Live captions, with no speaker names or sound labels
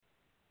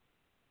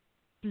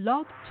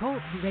Blog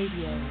Talk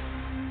Radio.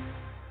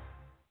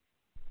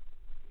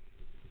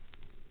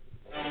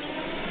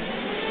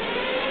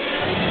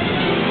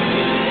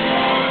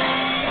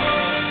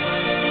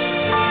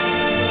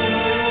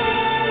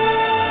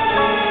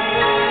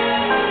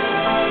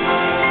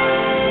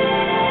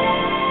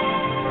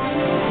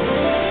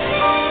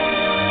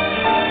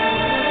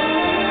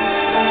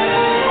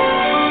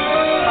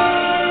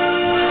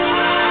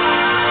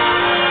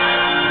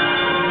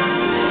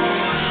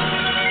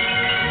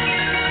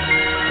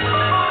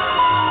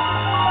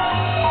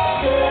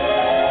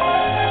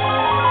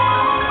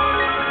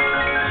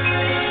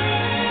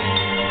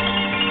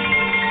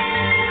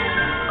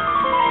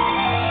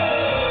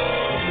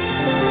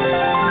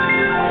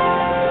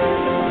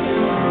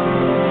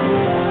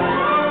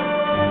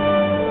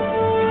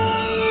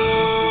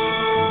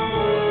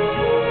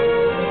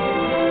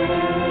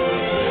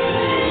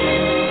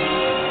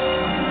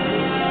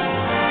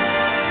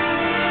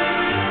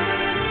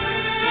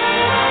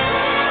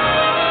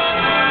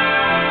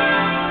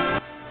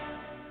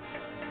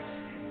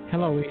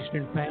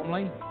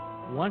 Family,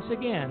 once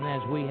again,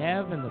 as we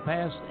have in the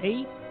past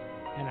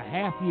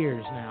 8.5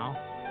 years now,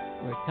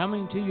 we're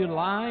coming to you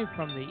live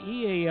from the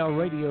EAL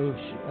radio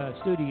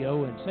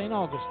studio in St.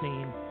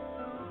 Augustine,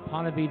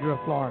 Ponte Vedra,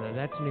 Florida.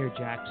 That's near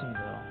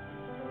Jacksonville.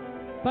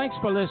 Thanks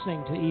for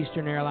listening to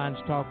Eastern Airlines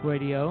Talk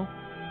Radio.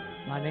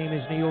 My name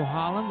is Neil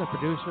Holland, the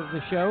producer of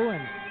the show,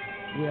 and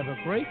we have a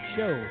great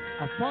show,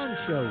 a fun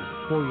show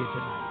for you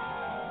tonight.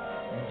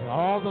 And to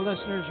all the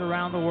listeners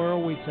around the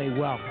world, we say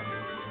welcome.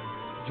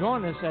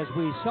 Join us as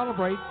we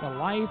celebrate the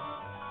life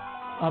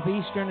of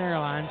Eastern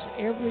Airlines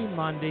every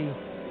Monday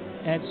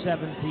at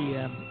 7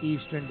 p.m.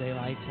 Eastern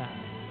Daylight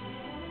Time.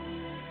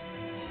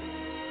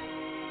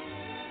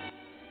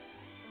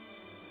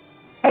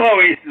 Hello,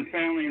 Eastern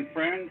family and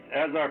friends.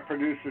 As our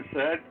producer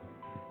said,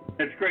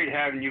 it's great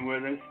having you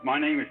with us. My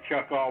name is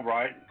Chuck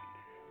Albright.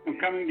 I'm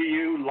coming to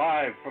you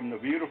live from the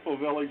beautiful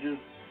villages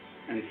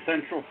in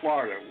Central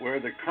Florida, where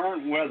the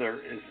current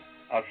weather is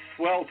a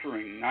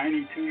sweltering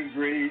 92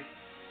 degrees.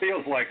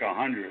 Feels like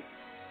 100.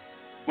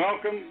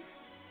 Welcome,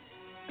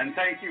 and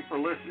thank you for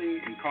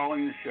listening and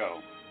calling the show.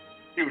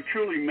 You have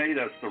truly made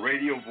us the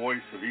radio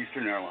voice of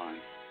Eastern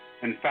Airlines.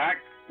 In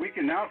fact, we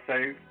can now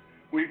say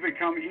we've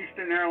become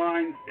Eastern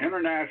Airlines'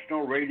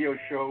 international radio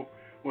show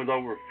with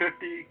over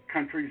 50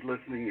 countries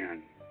listening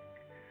in.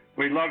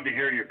 We'd love to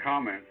hear your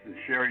comments and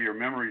share your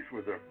memories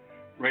with the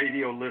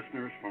radio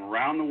listeners from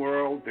around the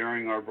world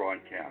during our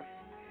broadcast.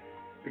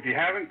 If you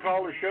haven't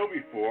called the show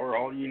before,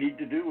 all you need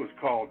to do is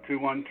call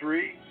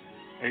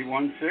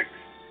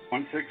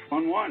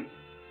 213-816-1611.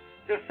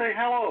 Just say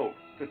hello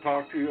to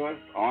talk to us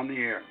on the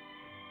air.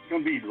 It's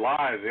going to be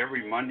live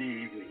every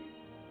Monday evening.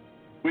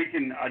 We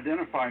can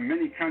identify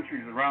many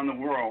countries around the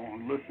world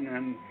and listen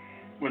in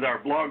with our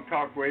Blog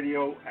Talk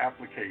Radio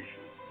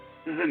application.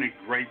 Isn't it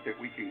great that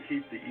we can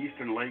keep the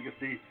Eastern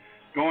legacy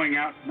going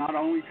out not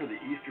only to the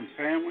Eastern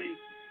family,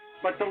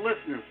 but to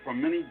listeners from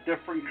many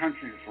different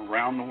countries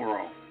around the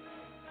world?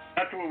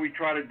 That's what we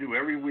try to do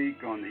every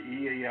week on the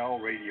EAL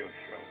radio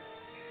show.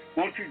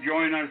 Won't you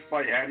join us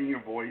by adding your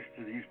voice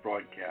to these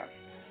broadcasts?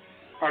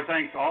 Our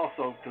thanks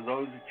also to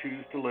those who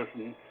choose to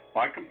listen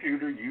by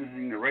computer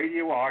using the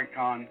radio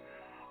icon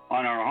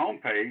on our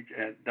homepage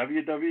at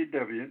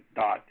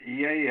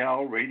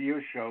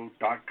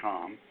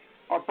www.ealradioshow.com,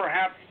 or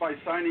perhaps by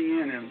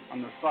signing in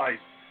on the site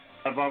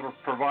of our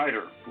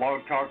provider,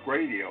 Blog Talk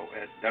Radio,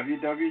 at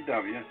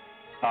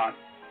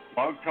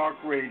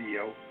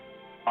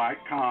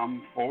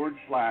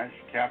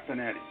www.blogtalkradio.com/Captain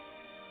Eddie.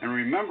 And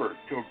remember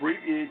to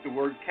abbreviate the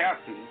word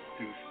captain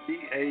to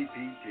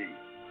CAPT.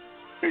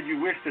 Should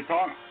you wish to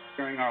talk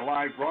during our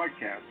live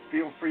broadcast,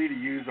 feel free to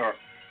use our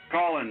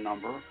call-in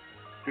number,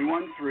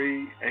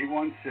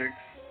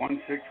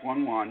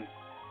 213-816-1611,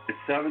 at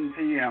 7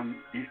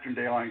 p.m. Eastern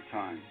Daylight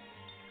Time.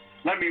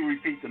 Let me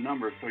repeat the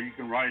number so you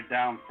can write it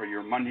down for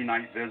your Monday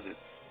night visit,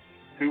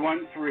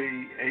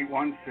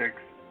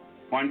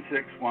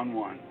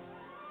 213-816-1611.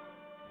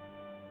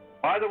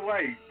 By the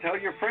way, tell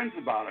your friends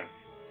about us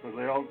so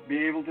they'll be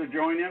able to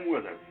join in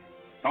with us.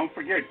 Don't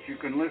forget, you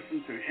can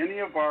listen to any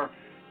of our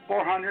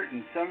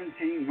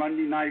 417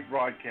 Monday night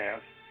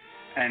broadcasts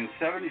and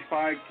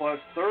 75-plus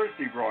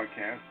Thursday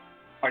broadcasts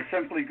by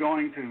simply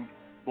going to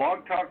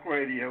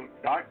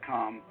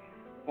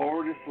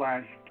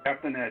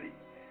blogtalkradio.com/Captain Eddie.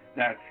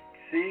 That's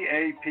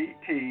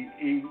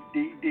CAPTEDDIE,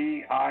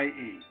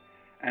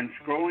 and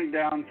scrolling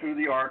down through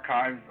the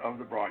archives of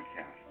the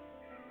broadcast.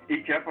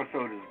 Each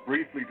episode is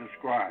briefly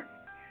described.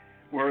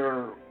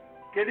 We're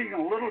getting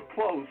a little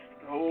close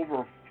to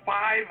over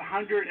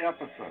 500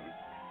 episodes.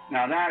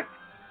 Now that's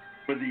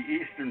with the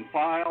Eastern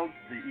Files,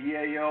 the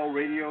EAL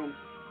radio,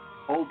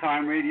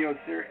 old-time radio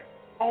series.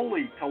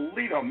 Holy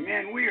Toledo,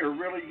 man, we are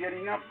really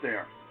getting up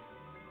there.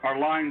 Our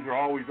lines are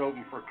always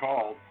open for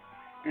calls.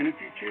 And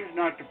if you choose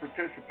not to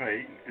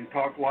participate and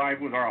talk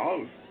live with our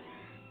host,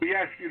 we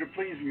ask you to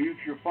please mute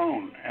your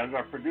phone, as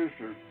our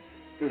producer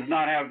does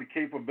not have the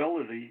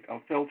capability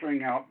of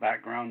filtering out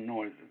background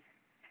noises.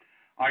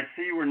 I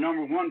see we're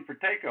number one for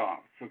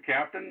takeoff. So,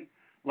 Captain,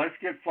 Let's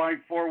get Flight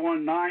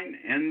 419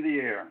 in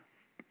the air.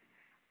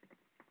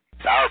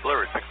 Tower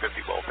Blue,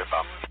 650 volt, tip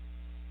up.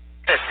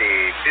 50.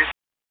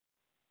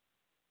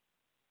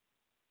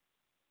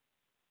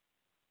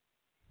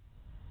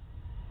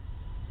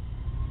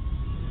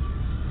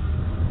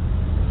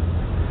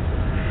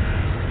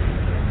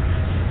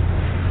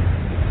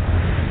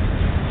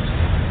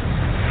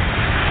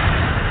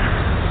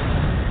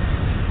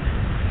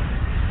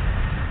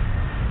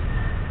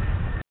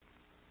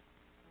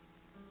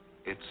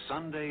 It's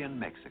Sunday in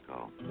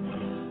Mexico.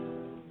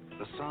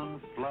 The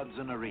sun floods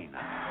an arena.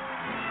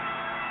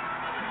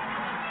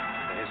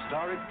 The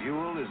historic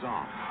duel is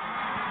on.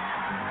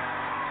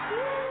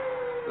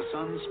 The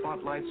sun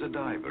spotlights a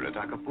diver at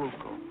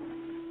Acapulco.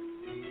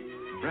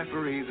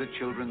 Referees a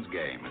children's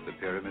game at the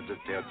pyramids of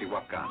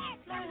Teotihuacan.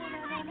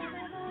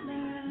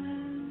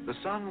 The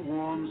sun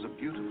warms a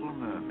beautiful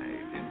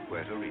mermaid in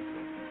Puerto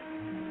Rico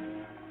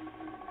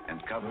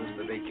and covers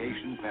the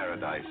vacation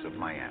paradise of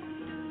Miami.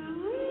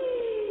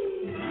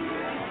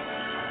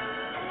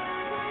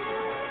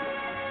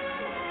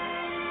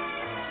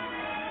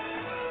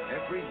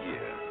 Every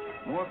year,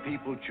 more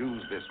people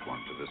choose this one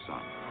to the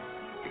sun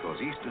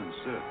because Eastern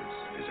service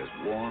is as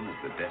warm as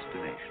the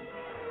destination.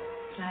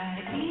 Fly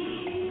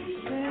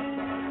Eastern,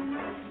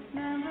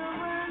 number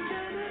one to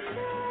the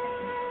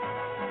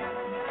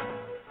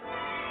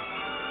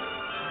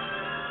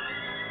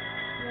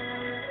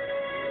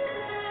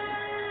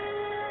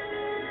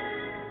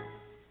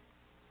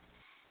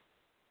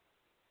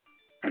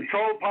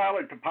Control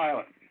pilot to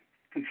pilot.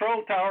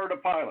 Control tower to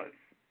pilot.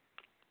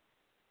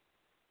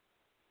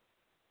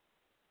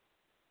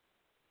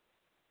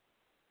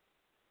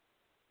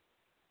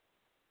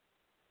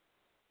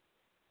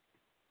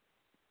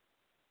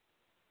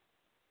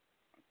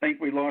 I think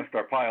we lost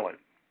our pilot.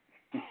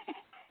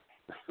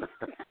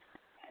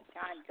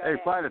 Hey,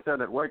 flight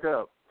attendant, wake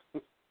up.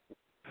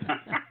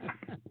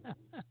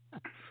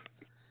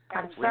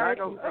 We're not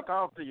going to take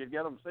off till you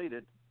get them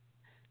seated.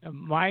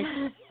 Mike,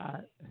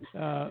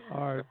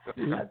 or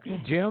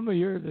Jim,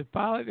 you're the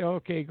pilot?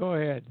 Okay, go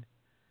ahead.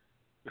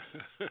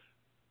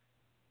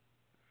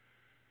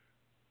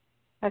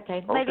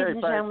 Okay, ladies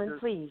and gentlemen, passengers.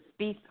 please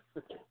be.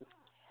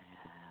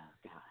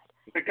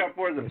 Pick up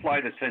where the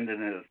flight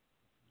attendant is.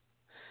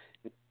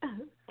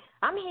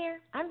 I'm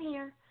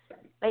here.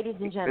 Ladies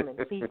and gentlemen,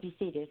 please be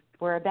seated.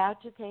 We're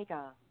about to take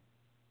off.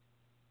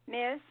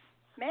 Miss,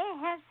 may I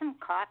have some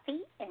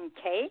coffee and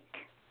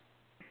cake?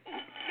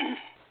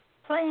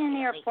 Playing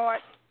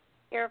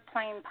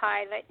airplane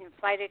pilot and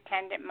flight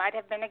attendant might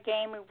have been a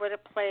game we would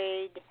have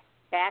played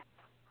back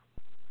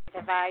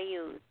of our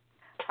youth.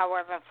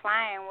 However,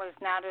 flying was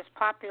not as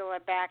popular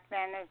back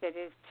then as it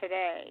is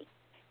today.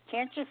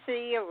 Can't you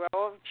see a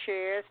row of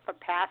chairs for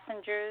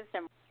passengers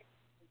and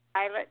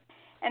pilot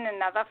and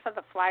another for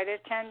the flight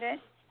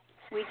attendant?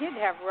 We did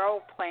have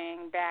role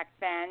playing back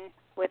then,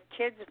 with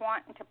kids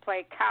wanting to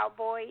play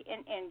cowboy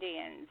and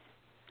Indians.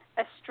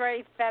 A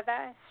stray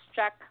feather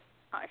stuck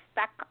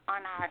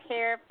on our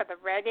hair for the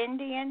red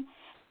Indian,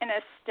 and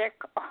a stick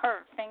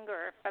or a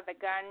finger for the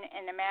gun,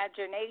 and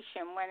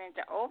imagination went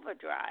into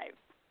overdrive.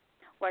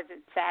 Was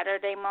it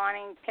Saturday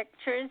morning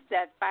pictures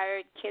that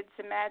fired kids'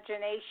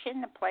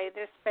 imagination to play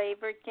this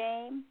favorite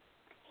game?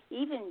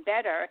 Even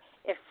better,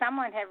 if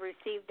someone had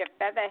received a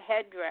feather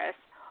headdress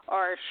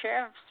or a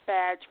sheriff's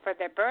badge for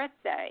their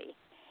birthday.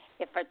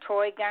 If a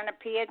toy gun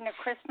appeared in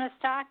a Christmas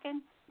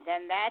stocking,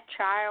 then that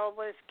child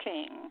was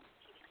king.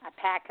 A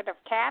packet of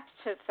caps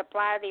to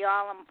supply the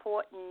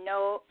all-important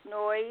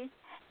noise,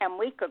 and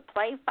we could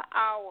play for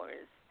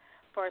hours.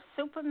 For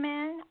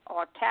Superman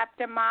or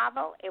Captain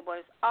Marvel, it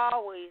was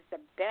always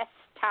the best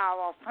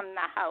towel from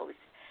the house,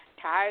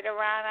 tied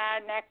around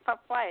our neck for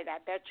flight. I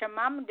bet your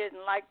mom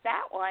didn't like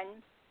that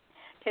one.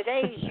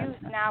 Today's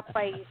youth now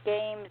plays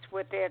games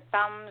with their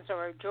thumbs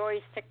or a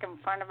joystick in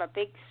front of a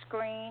big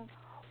screen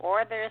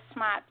or their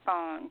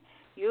smartphone,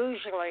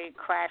 usually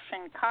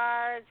crashing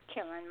cars,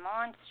 killing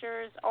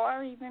monsters,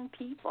 or even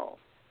people.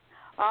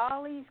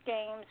 All these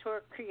games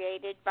were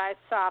created by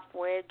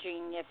software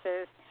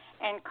geniuses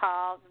and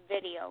called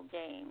video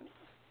games.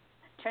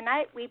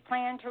 Tonight we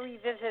plan to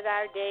revisit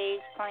our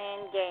days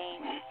playing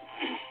games,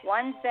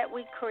 ones that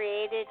we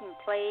created and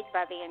played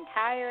by the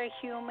entire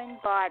human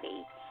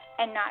body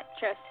and not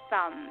just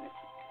thumbs.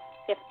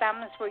 If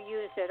thumbs were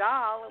used at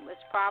all, it was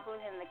probably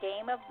in the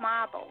game of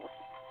marbles.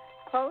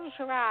 Close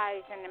your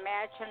eyes and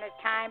imagine a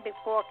time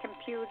before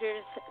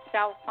computers,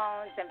 cell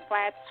phones, and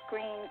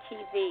flat-screen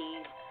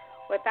TVs,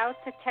 without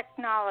the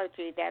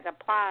technology that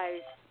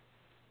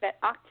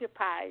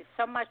occupies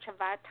so much of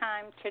our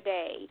time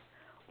today.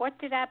 What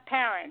did our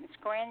parents,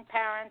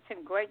 grandparents,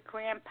 and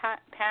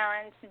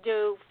great-grandparents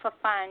do for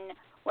fun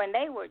when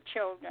they were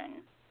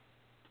children?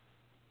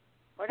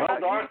 What Well,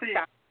 about Dorothy,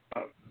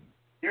 you,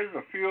 here's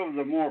a few of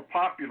the more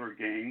popular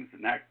games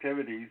and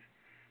activities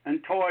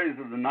and toys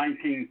of the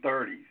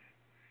 1930s.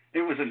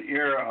 It was an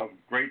era of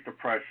Great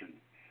Depression,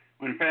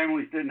 when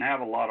families didn't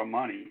have a lot of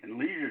money and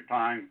leisure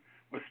time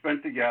was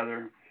spent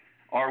together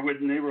or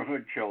with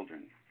neighborhood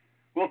children.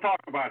 We'll talk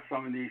about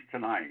some of these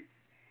tonight.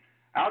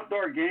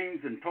 outdoor games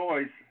and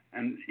toys,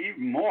 and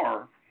even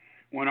more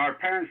when our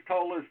parents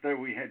told us that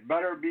we had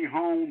better be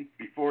home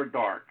before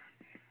dark.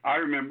 I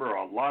remember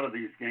a lot of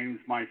these games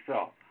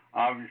myself.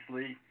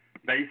 Obviously,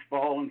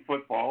 baseball and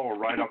football were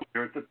right up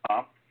there at the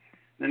top.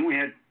 Then we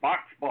had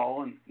box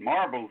ball and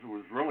marbles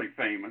was really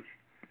famous.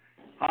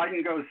 Hide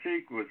and go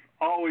seek was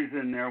always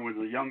in there with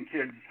the young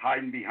kids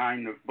hiding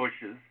behind the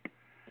bushes.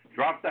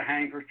 Drop the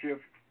handkerchief,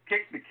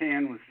 kick the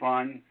can was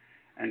fun,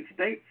 and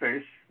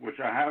stinkfish, which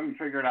I haven't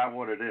figured out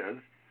what it is,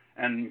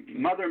 and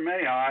Mother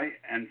May I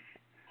and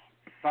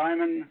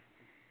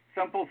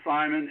Simple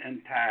Simon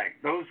and tag.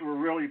 Those were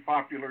really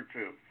popular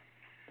too.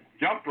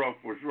 Jump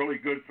rope was really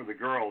good for the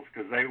girls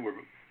because they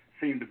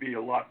seemed to be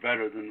a lot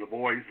better than the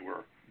boys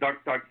were.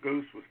 Duck, Duck,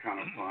 Goose was kind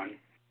of fun.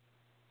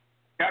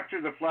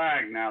 Capture the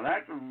flag. Now,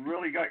 that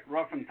really got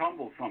rough and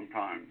tumble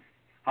sometimes.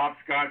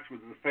 Hopscotch was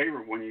the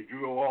favorite when you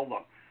drew all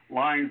the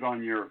lines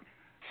on your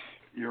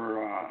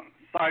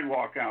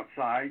sidewalk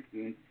outside,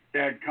 and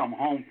Dad come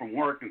home from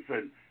work and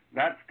said,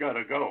 that's got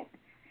to go.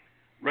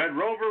 Red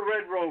Rover,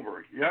 Red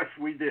Rover. Yes,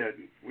 we did.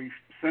 We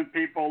sent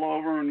people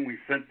over and we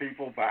sent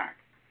people back.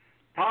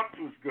 Tops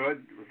was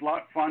good. It was a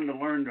lot of fun to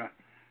learn to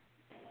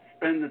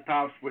spin the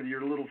tops with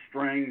your little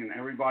string, and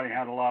everybody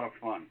had a lot of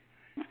fun.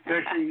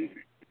 Fishing,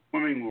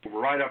 swimming were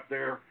right up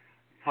there,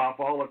 top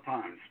all the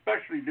time,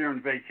 especially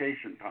during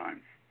vacation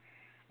times.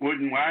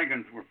 Wooden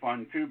wagons were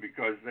fun too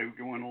because they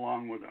went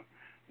along with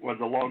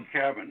the log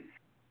cabins.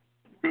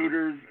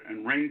 Scooters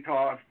and ring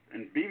toss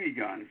and BB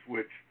guns,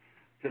 which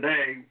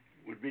today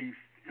would be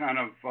kind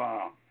of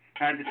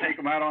had to take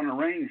them out on the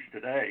range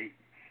today.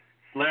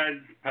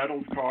 Sleds,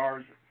 pedals,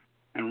 cars,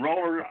 and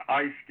roller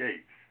ice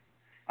skates.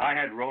 I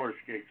had roller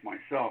skates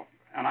myself,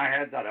 and I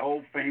had that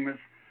old famous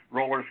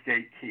roller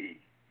skate key.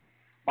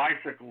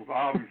 Bicycles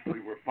obviously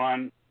were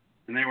fun,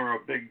 and they were a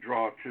big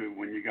draw too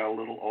when you got a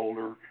little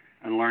older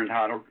and learned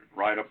how to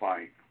ride a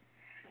bike.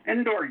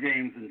 Indoor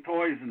games and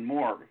toys and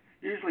more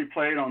usually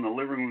played on the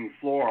living room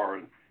floor or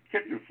the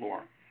kitchen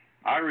floor.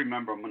 I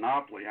remember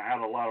Monopoly. I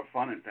had a lot of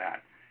fun at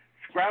that.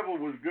 Scrabble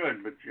was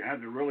good, but you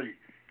had to really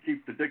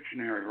keep the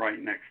dictionary right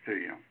next to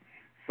you.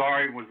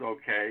 Sorry was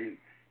okay.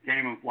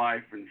 Game of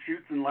Life and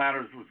Chutes and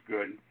Ladders was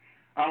good.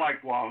 I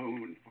liked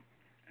Wahoo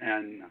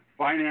and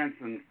Finance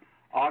and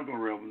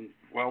Algorithms.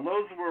 Well,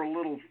 those were a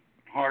little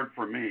hard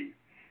for me.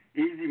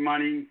 Easy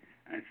Money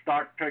and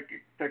Stock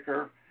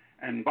Ticker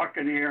and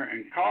Buccaneer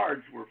and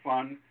Cards were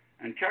fun,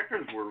 and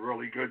Checkers were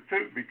really good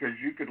too because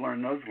you could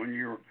learn those when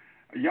you were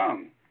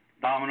young.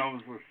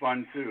 Dominoes was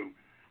fun too.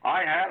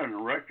 I had an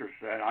erector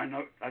set.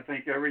 I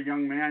think every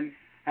young man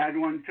had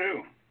one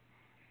too.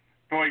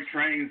 Toy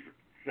trains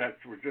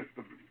sets were just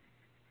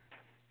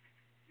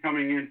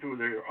coming into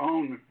their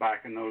own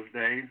back in those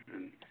days,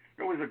 and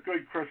it was a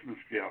good Christmas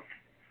gift.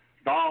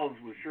 Dolls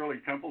was Shirley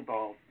Temple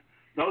dolls.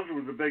 Those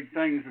were the big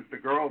things that the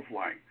girls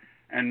liked,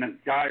 and the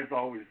guys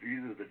always,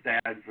 either the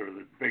dads or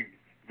the big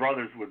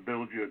brothers, would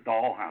build you a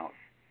dollhouse.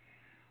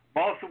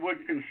 Balsa wood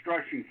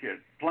construction kit,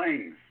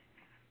 planes.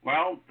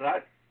 Well,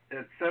 that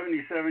at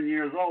 77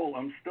 years old,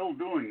 I'm still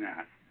doing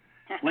that.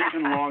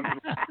 Lincoln logs.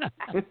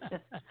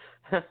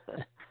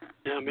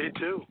 Yeah, me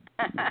too.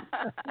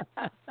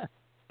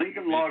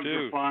 Lincoln logs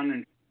were fun,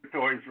 and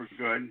toys were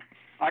good.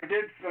 I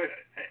did,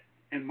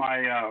 in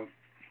my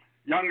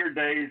younger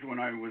days when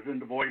I was in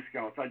the Boy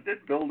Scouts, I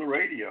did build a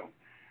radio,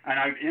 and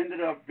I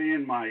ended up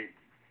being my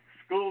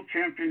school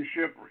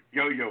championship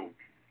yo-yo.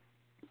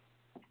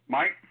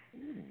 Mike?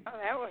 Oh,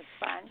 that was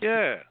fun.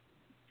 Yeah.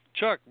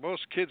 Chuck,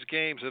 most kids'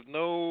 games have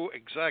no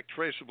exact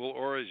traceable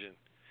origin.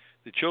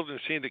 The children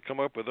seem to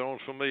come up with their own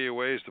familiar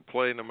ways to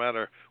play no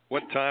matter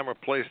what time or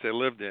place they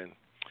lived in.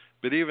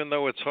 But even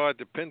though it's hard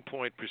to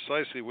pinpoint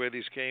precisely where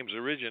these games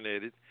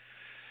originated,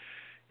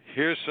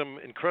 there is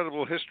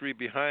incredible history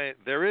behind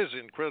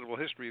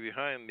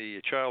the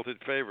childhood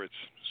favorites.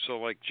 So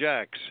like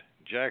jacks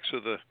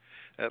are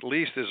at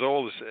least as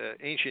old as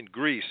ancient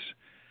Greece,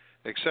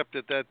 except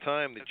at that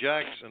time the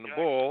jacks and the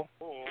ball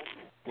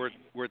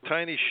were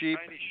tiny sheep,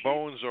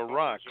 bones, or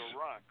rocks.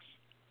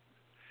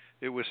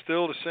 It was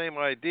still the same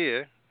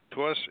idea: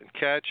 toss and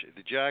catch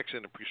the jacks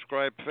in a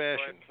prescribed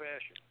fashion.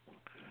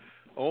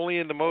 Only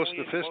in the most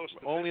of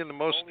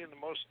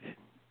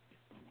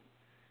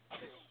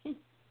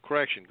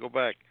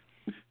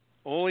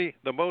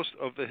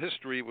the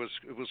history was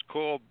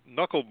called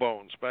knuckle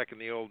bones back in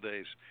the old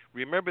days.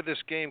 Remember,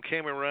 this game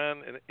came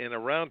around in a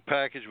round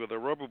package with a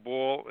rubber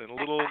ball and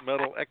little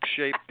metal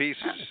X-shaped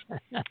pieces.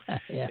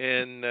 Yeah.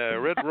 In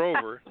Red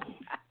Rover,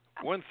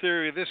 one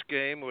theory of this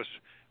game was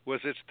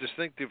its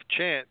distinctive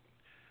chant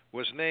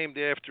was named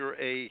after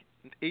a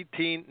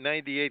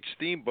 1898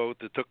 steamboat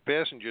that took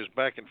passengers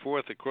back and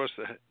forth across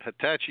the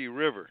Hitachi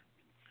River.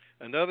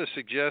 Another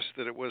suggests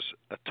that it was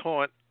a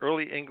taunt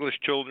early English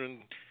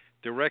children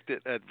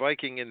directed at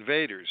Viking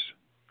invaders.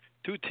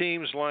 Two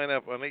teams line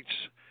up on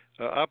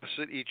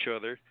opposite each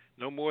other,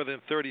 no more than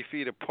 30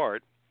 feet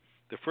apart.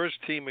 The first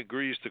team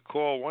agrees to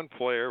call one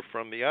player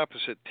from the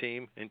opposite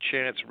team and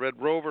chants,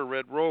 "Red Rover,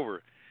 Red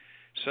Rover."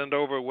 Send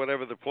over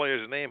whatever the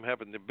player's name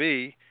happened to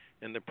be.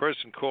 and the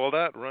person called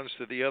out runs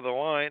to the other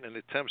line and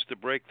attempts to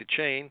break the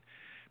chain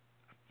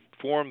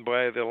formed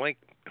by the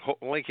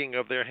linking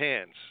of their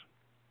hands.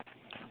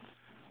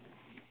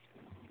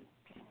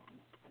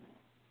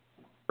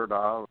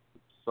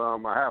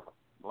 Some half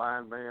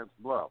Blind Man's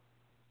Bluff.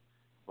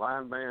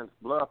 Blind Man's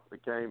Bluff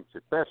became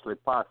especially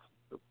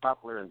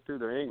popular in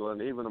Tudor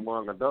England, even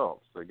among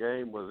adults. The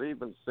game was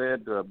even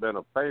said to have been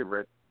a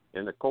favorite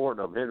in the court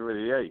of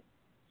Henry VIII.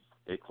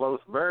 A close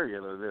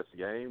variant of this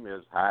game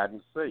is hide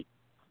and seek.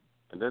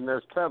 And then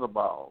there's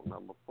tetherball,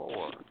 number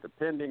 4.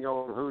 Depending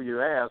on who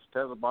you ask,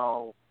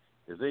 tetherball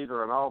is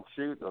either an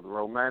offshoot of the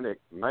romantic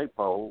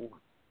maypole.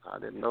 I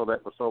didn't know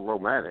that was so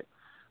romantic.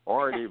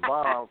 Or it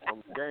evolved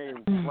from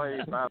games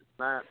played by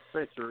the 9th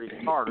century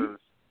Tartars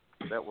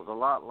that was a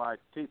lot like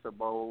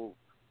tetherball,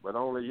 but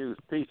only used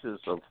pieces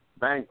of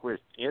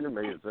vanquished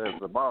enemies as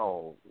the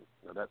ball.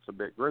 Now, that's a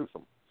bit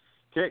gruesome.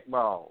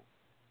 Kickball.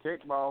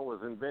 Kickball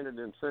was invented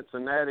in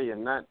Cincinnati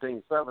in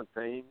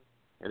 1917,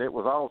 and it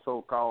was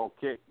also called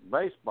kick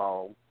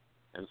baseball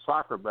and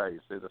soccer base.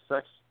 Its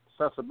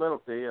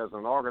accessibility as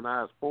an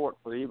organized sport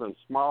for even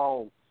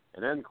small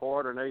and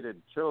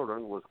uncoordinated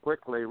children was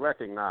quickly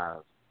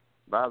recognized.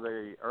 By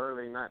the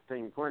early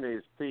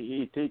 1920s,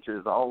 PE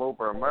teachers all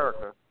over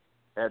America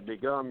had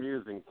begun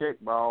using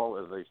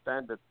kickball as a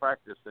standard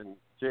practice in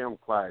gym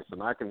class.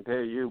 And I can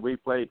tell you, we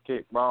played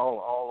kickball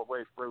all the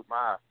way through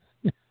my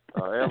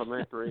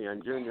elementary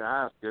and junior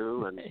high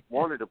school, and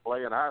wanted to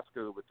play in high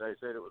school, but they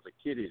said it was a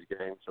kiddies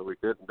game, so we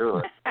couldn't do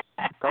it.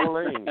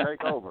 Colleen,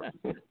 take over.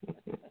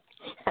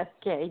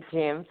 Okay,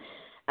 Jim.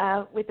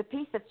 With a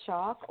piece of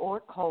chalk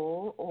or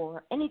coal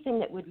or anything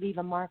that would leave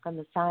a mark on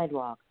the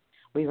sidewalk,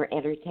 we were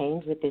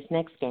entertained with this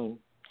next game.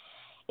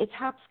 It's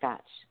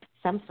hopscotch.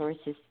 Some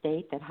sources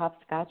state that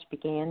hopscotch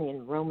began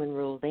in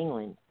Roman-ruled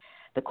England.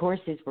 The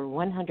courses were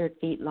 100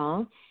 feet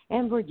long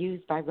and were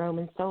used by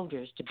Roman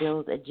soldiers to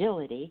build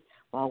agility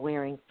while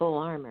wearing full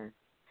armor.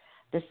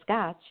 The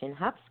scotch in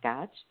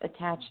hopscotch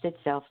attached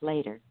itself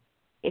later.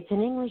 It's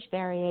an English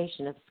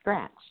variation of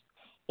scratch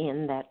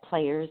in that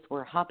players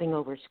were hopping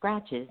over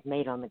scratches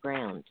made on the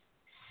ground.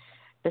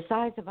 The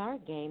size of our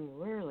game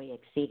rarely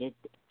exceeded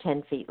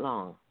 10 feet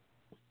long.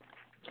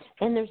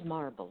 Then there's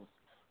marbles.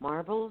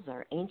 Marbles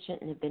are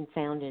ancient and have been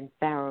found in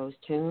pharaohs'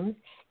 tombs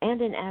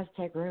and in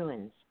Aztec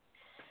ruins.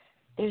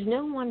 There's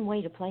no one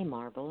way to play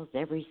marbles.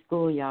 Every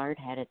schoolyard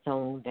had its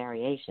own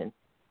variation.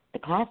 The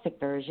classic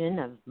version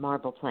of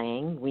marble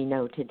playing we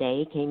know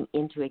today came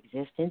into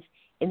existence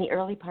in the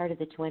early part of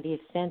the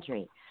 20th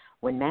century,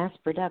 when mass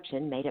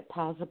production made it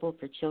possible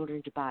for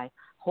children to buy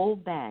whole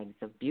bags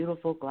of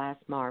beautiful glass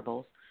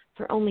marbles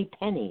for only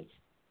pennies.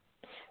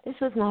 This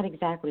was not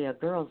exactly a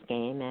girl's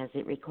game, as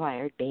it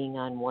required being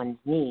on one's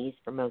knees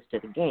for most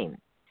of the game.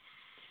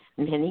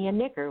 Many a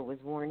knicker was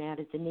worn out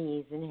at the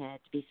knees and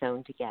had to be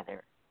sewn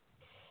together.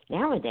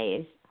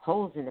 Nowadays,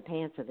 holes in the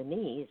pants of the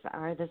knees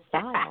are the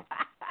style.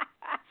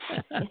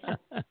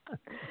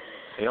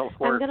 I'm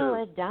going to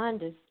let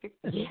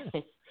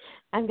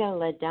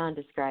Don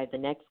describe the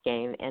next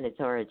game and its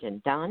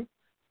origin. Don?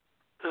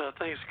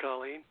 Thanks,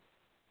 Colleen.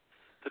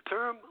 The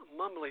term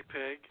mumbly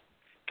peg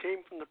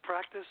came from the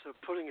practice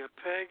of putting a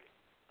peg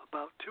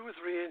about 2 or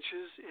 3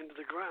 inches into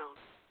the ground.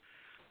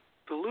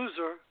 The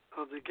loser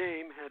of the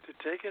game had to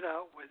take it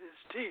out with his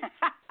teeth.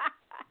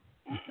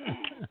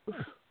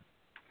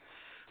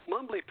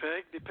 Mumbly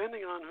peg,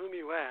 depending on whom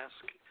you ask,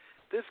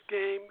 this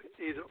game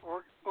either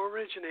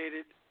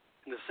originated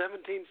in the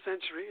 17th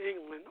century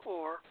England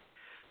or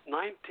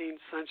 19th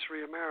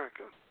century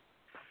America.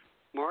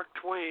 Mark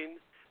Twain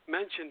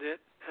mentioned it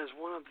as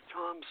one of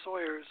Tom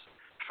Sawyer's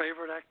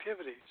favorite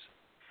activities.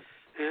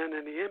 And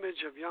in the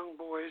image of young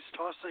boys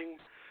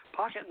tossing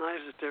pocket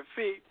knives at their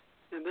feet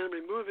and then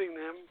removing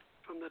them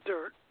from the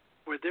dirt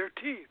with their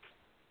teeth,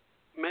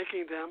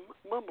 making them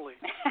mumbly.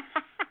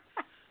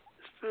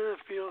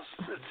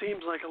 It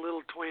seems like a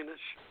little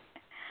Twainish.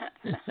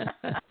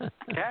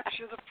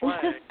 Capture the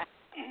flag.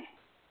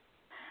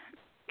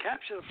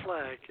 Capture the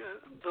flag.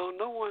 Though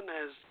no one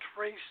has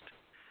traced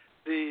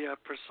the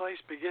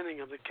precise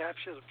beginning of the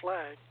capture the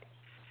flag,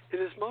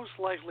 it is most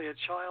likely a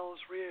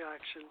child's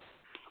reaction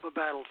of a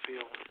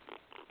battlefield.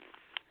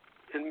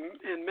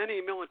 In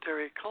many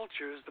military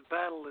cultures, the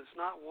battle is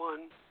not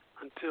won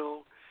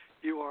until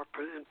you are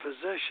in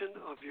possession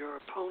of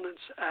your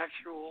opponent's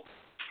actual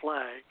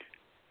flag.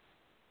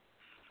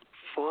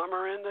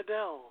 Farmer in the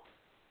Dell.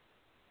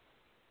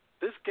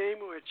 This game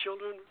where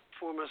children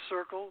form a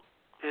circle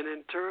and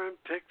in turn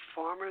pick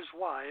farmers'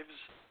 wives,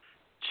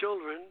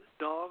 children,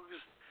 dogs,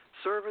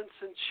 servants,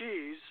 and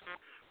cheese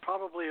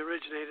probably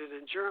originated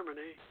in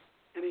Germany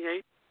in the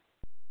 80s.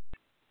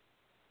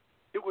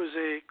 It was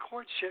a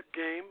courtship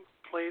game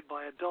played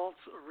by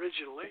adults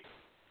originally,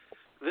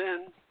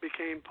 then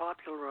became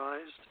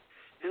popularized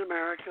in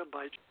America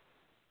by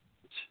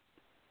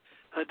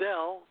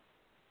Adele,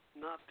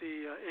 not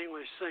the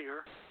English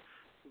singer,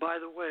 by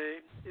the way,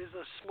 is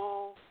a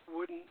small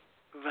wooden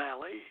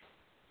valley.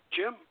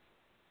 Jim?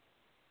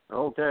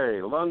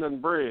 Okay,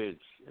 London Bridge,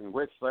 in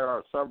which there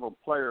are several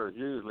players,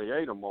 usually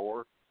 8 or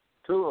more,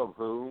 2 of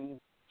whom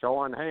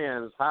join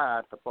hands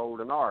high to fold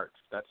an arch.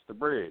 That's the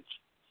bridge.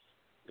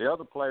 The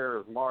other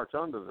players march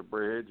under the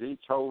bridge,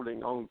 each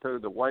holding onto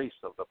the waist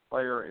of the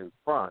player in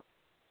front.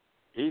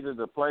 Either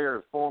the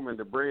players forming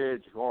the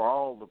bridge or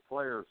all the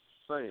players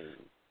sing.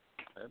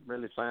 That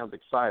really sounds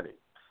exciting.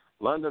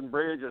 London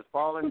Bridge is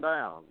falling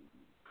down.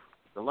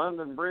 The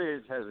London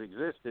Bridge has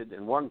existed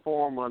in one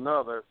form or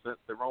another since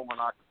the Roman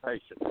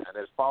occupation and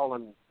has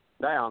fallen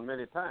down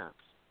many times.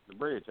 The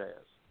bridge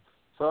has.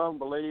 Some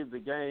believe the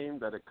game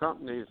that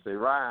accompanies the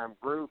rhyme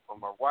grew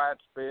from a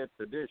widespread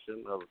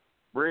tradition of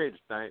bridge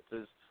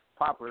dances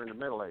popular in the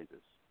Middle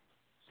Ages.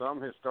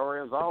 Some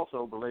historians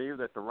also believe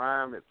that the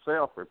rhyme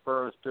itself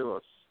refers to a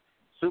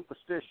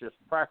superstitious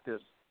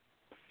practice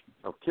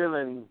of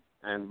killing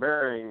and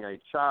burying a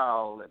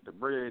child at the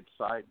bridge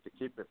site to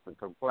keep it from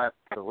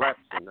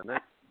collapsing, and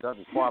that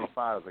doesn't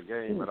qualify as a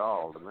game at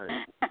all to me.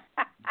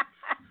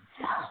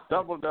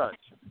 Double Dutch.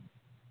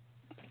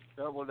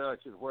 Double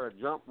Dutch is where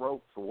jump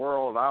ropes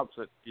whirled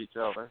opposite each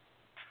other.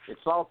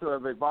 It's thought to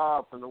have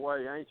evolved from the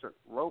way ancient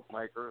rope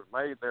makers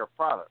made their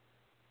product.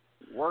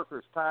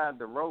 Workers tied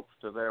the ropes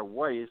to their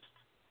waist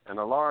and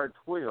a large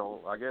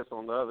wheel, I guess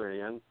on the other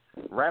end,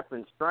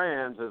 wrapping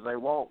strands as they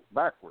walked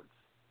backwards.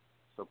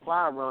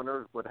 Supply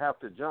runners would have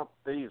to jump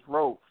these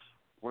ropes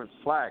when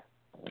slack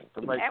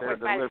to make their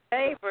delivery. That was my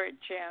favorite,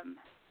 Jim.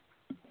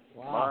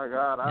 Wow. My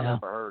God, I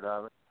never heard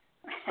of it.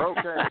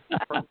 Croquet.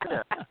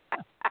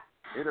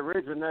 It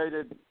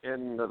originated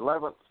in the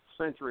 11th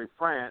century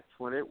France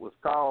when it was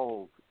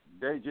called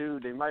Déjeu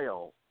de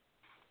Mail.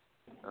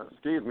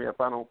 Excuse me if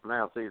I don't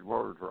pronounce these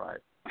words right.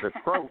 The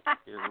croque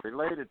is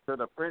related to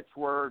the French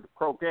word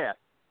croquette,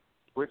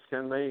 which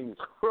can mean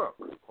crook.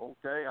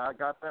 Okay, I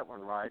got that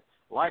one right.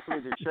 Likely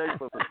the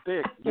shape of a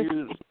stick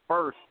used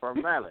first for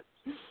mallets.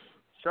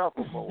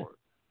 Shuffleboard.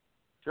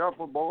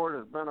 Shuffleboard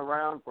has been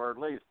around for at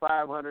least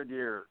 500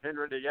 years.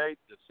 Henry VIII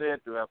is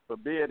said to have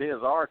forbid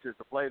his archers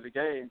to play the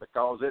game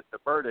because it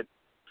diverted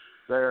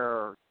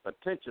their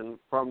attention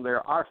from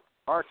their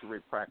archery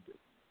practice.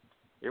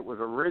 It was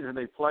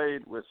originally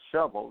played with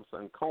shovels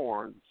and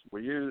corns were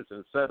used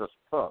instead of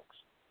pucks.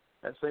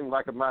 That seemed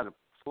like a mighty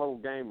slow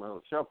game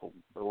of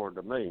shuffleboard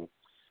to me.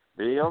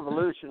 The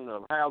evolution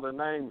of how the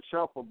name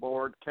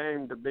shuffleboard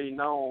came to be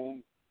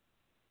known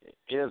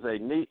is a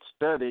neat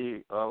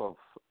study of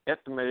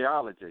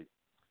etymology.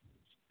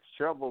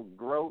 Shovel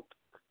groat,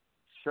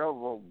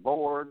 shovel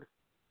board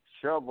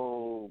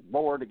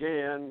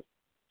again,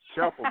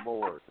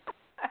 shuffleboard.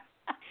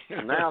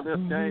 And now this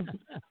game,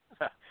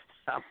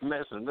 I'm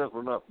messing this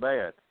one up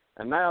bad.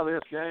 And now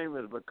this game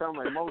has become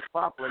a most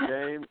popular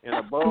game in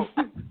adult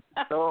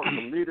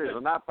computers,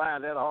 and I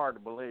find that hard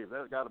to believe.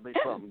 There's got to be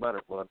something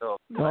better for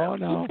adults.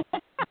 No.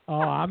 Oh,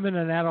 I'm in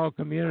an adult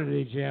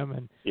community, Jim,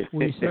 and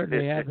we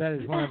certainly have that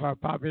as one of our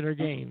popular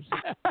games.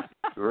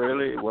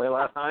 Really? Well,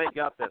 I ain't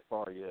got that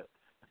far yet.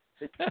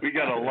 We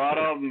got a lot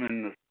of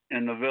them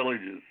in the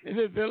villages. In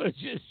the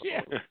villages,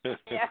 yeah.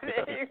 Yeah,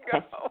 there you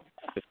go.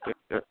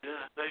 Yeah,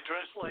 they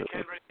dress like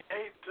Henry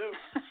VIII, too.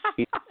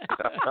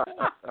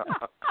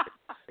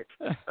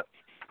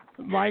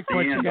 Mike,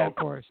 what you got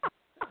for us?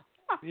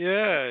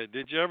 Yeah,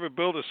 did you ever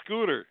build a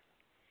scooter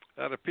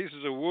out of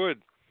pieces of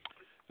wood?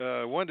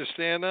 One to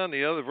stand on,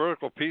 the other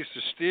vertical piece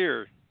to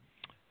steer.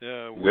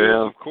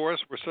 Wheels, of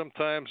course, were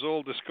sometimes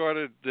old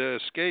discarded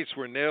skates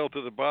were nailed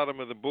to the bottom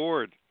of the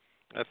board.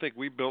 I think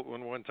we built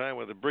one time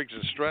with a Briggs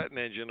 & Stratton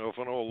engine off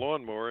an old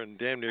lawnmower and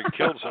damn near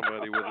killed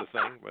somebody with the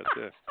thing. But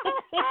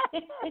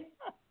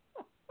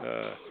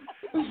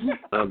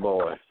oh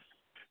boy.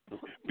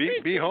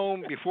 Be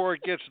home before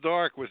it gets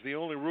dark was the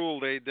only rule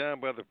laid down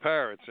by the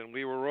parents, and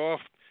we were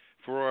off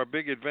for our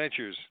big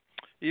adventures.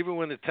 Even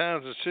when the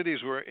towns and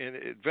cities were in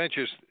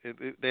adventures,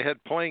 they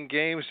had playing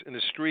games in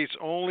the streets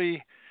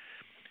only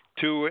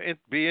to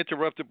be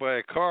interrupted by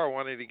a car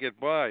wanting to get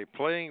by.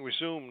 Playing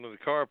resumed when the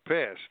car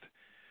passed.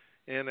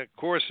 And, of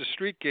course, the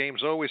street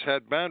games always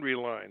had boundary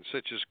lines,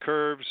 such as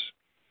curves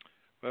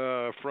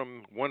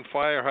from one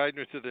fire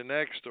hydrant to the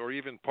next, or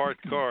even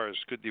parked cars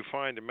could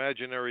define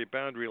imaginary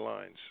boundary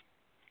lines.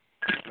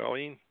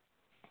 Colleen?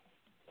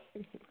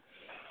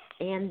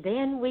 And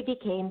then we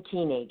became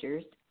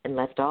teenagers and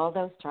left all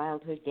those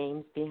childhood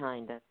games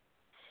behind us.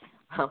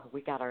 Well,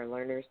 we got our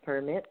learner's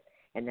permit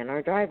and then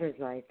our driver's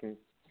license.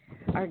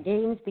 Our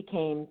games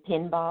became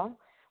pinball,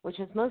 which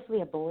was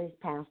mostly a boy's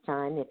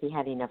pastime if he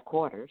had enough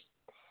quarters.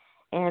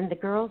 And the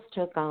girls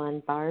took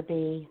on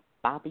Barbie,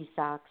 Bobby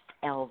Sox,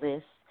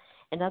 Elvis,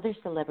 and other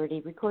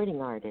celebrity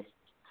recording artists.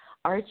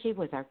 Archie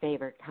was our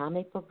favorite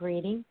comic book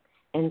reading,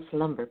 and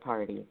Slumber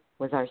Party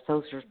was our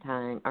social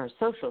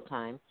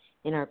time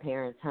in our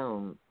parents'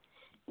 home.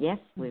 Yes,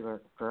 we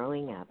were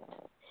growing up.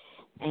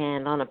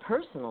 And on a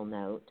personal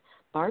note,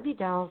 Barbie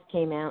dolls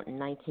came out in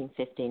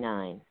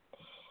 1959.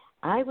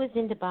 I was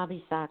into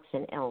Bobby Sox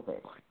and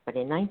Elvis, but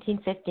in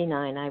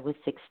 1959 I was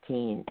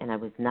 16 and I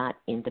was not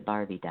into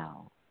Barbie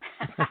dolls.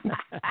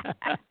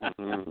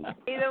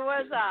 Neither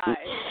was I.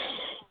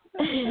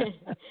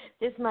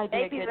 This might be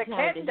Maybe a good the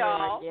time Ken to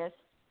doll. hear, I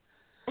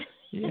guess.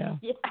 Yeah.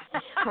 Yeah.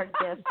 Our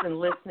guests and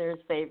listeners'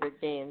 favorite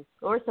games,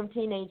 or some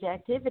teenage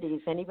activities.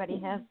 Anybody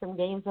have some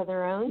games of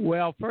their own?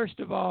 Well, first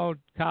of all,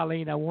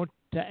 Colleen, I want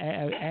to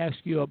ask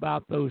you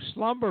about those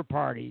slumber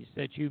parties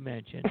that you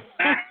mentioned.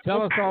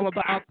 Tell us all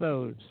about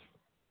those.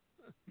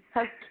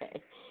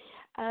 Okay.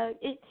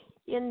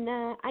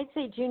 I'd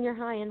say junior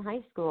high and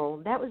high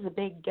school, that was a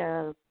big.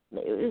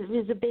 It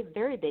was a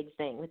very big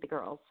thing with the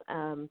girls.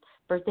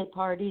 Birthday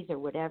parties or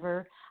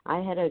whatever. I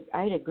had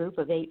a group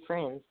of 8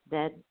 friends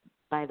that,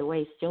 by the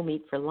way, still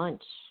meet for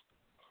lunch,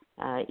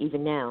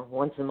 even now,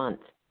 once a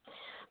month.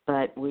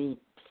 But we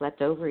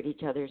slept over at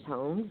each other's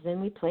homes,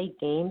 and we played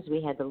games.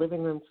 We had the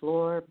living room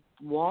floor,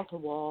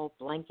 wall-to-wall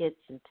blankets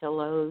and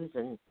pillows,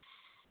 and,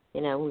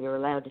 we were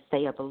allowed to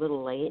stay up a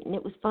little late, and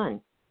it was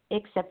fun,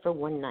 except for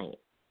one night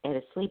at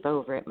a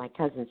sleepover at my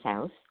cousin's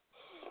house.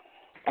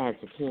 As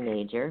a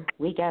teenager,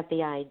 we got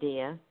the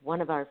idea.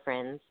 One of our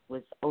friends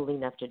was old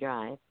enough to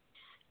drive,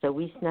 so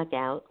we snuck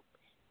out.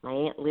 My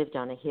aunt lived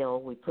on a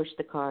hill. We pushed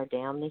the car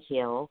down the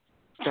hill,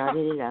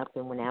 started it up,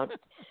 and went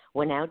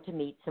out to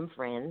meet some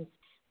friends.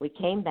 We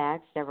came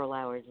back several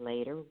hours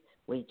later.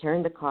 We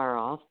turned the car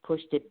off,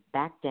 pushed it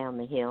back down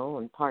the hill,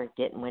 and parked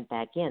it and went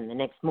back in. The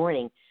next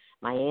morning,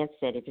 my aunt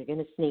said, "If you're going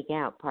to sneak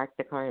out, park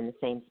the car in the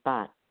same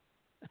spot."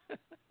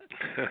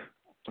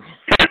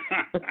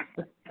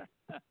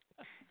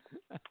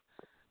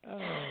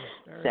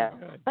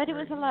 But it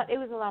was a lot. It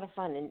was a lot of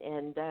fun,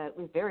 and it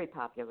was very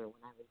popular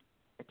when I was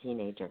a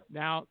teenager.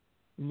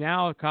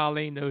 Now,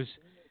 Colleen, those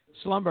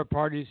slumber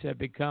parties have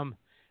become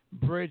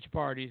bridge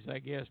parties, I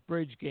guess,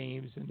 bridge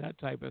games and that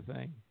type of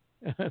thing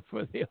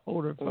for the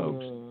older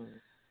folks.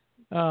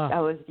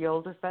 It's the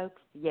older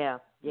folks? Yeah.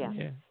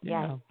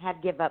 Had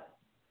to give up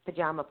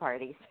pajama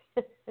parties.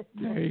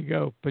 There you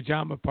go,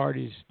 pajama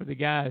parties for the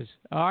guys.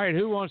 All right,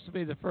 who wants to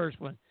be the first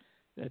one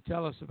to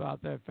tell us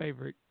about their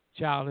favorite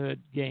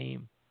childhood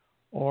game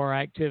or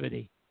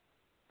activity?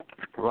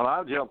 Well,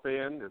 I'll jump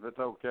in if it's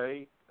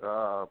okay.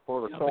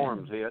 Before the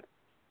storms hit.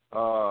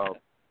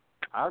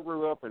 I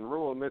grew up in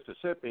rural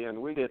Mississippi,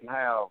 and we didn't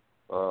have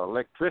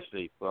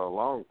electricity for a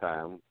long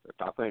time.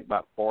 I think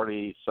about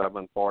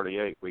 47,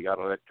 48, we got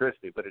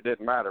electricity, but it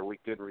didn't matter. We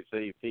couldn't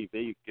receive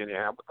TV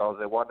anyhow because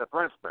there wasn't a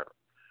transmitter.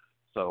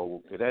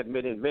 So it hadn't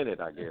been invented,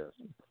 I guess.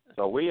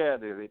 So we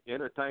had to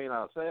entertain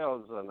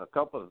ourselves, and a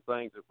couple of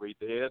things that we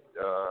did.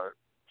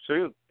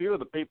 Few of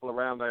the people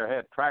around there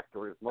had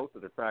tractors. Most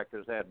of the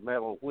tractors had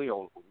metal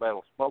wheels with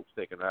metal spokes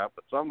sticking out,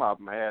 but some of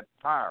them had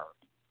tires.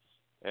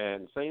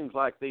 And it seems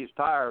like these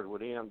tires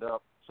would end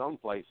up some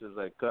places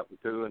they'd cut them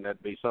to, and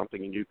that'd be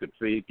something you could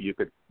feed, you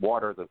could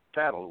water the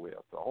cattle with,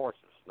 the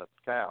horses, not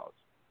the cows.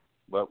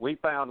 But we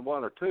found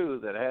one or two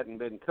that hadn't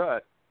been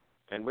cut,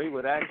 and we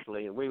would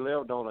actually, and we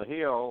lived on a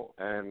hill,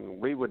 and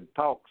we would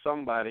talk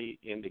somebody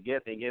into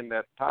getting in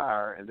that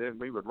tire, and then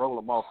we would roll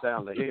them off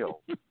down the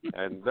hill.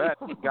 And that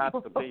got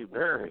to be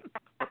very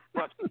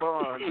much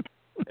fun.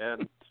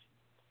 And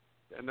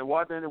there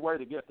wasn't any way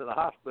to get to the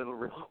hospital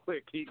real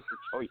quick either,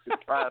 so you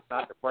tried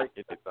not to break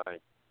anything.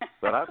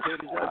 But I tell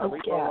you that,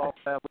 we go off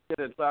down, we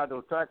get inside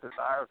those tractor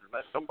tires and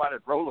let somebody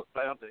roll us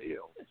down the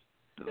hill.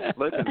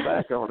 Looking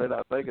back on it,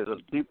 I think it's the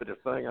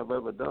stupidest thing I've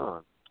ever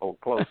done, or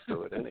close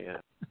to it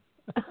anyhow.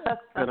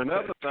 And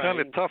another thing, it's kind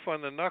of tough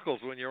on the knuckles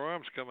when your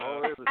arms come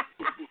out.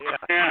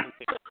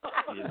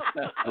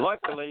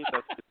 Luckily,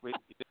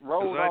 it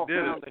rolled off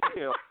down the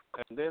hill,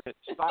 and then it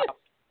stopped.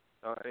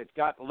 It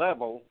got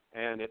level,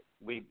 and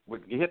we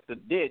would hit the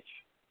ditch,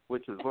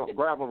 which was a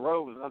gravel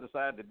road on the other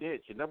side of the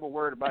ditch. You never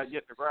worried about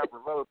getting the gravel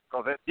road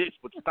because that ditch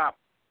would stop.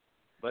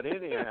 But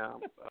anyhow,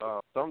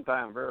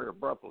 sometime very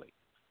abruptly.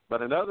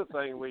 But another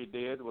thing we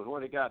did was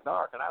when it got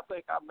dark, and I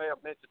think I may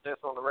have mentioned this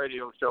on the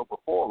radio show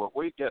before, but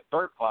we'd get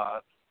dirt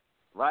clouds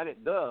right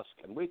at dusk,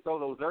 and we'd throw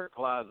those dirt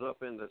clouds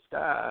up in the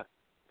sky,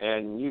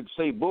 and you'd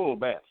see bull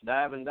bats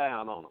diving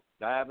down on them.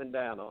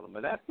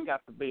 And that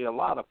got to be a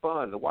lot of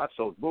fun to watch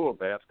those bull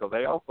bats because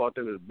they all thought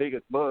they were the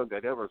biggest bug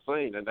they'd ever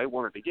seen, and they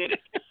wanted to get it,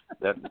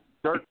 that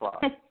dirt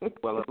cloud.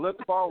 Well, I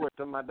look forward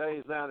to my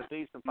days down at the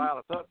Eastern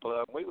Pilot Hut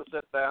Club. We would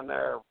sit down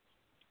there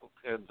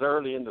as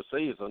early in the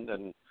season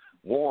and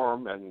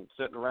warm and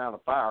sitting around a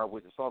fire,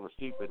 which is sort of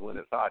stupid when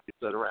it's hot. You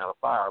sit around a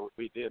fire.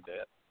 We did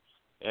that.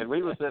 And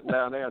we were sitting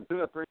down there, and 2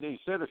 or 3 of these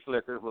center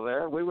slickers were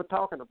there, and we were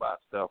talking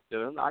about stuff.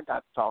 And I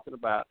got talking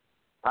about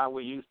how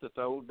we used to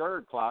throw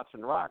dirt clots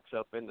and rocks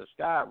up in the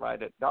sky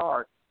right at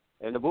dark,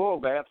 and the bull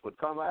bats would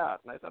come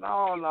out. And they said,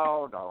 oh,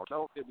 no,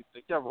 don't give me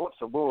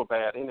what's a bull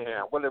bat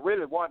anyhow? Well, it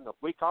really wasn't.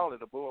 We called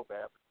it a bull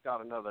bat, but it's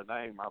got another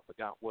name. I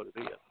forgot what it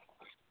is.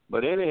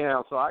 But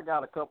anyhow, so I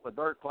got a couple of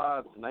dirt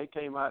clods, and they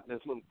came out in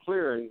this little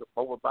clearing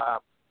over by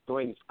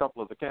between a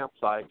couple of the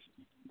campsites,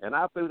 and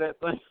I threw that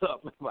thing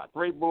up, and about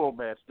 3 bull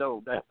bats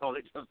dove down on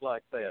it just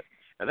like that.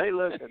 And they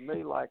looked at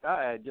me like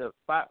I had just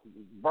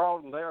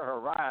broadened their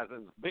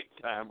horizons big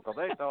time because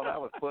they thought I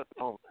was putting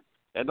on.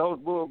 And those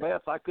bull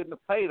bats, I couldn't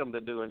have paid them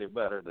to do any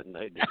better than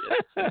they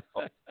did.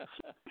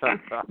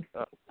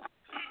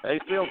 They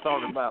still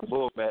talking about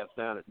bull bats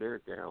down at deer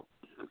camp.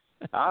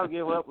 I'll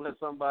give up and let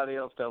somebody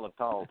else tell a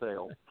tall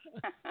tale.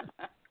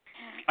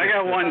 I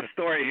got one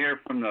story here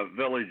from the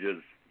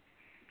villages.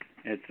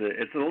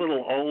 It's a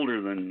little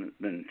older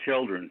than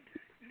children,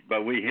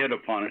 but we hit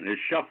upon it. It's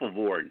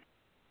shuffleboard.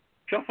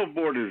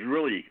 Shuffleboard is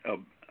really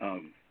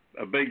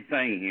a big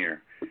thing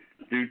here,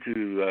 due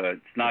to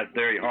it's not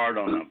very hard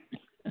on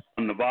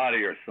the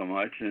body or so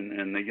much,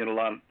 and they get a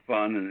lot of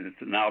fun, and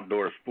it's an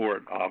outdoor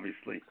sport,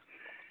 obviously.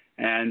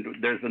 And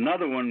there's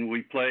another one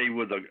we play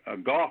with a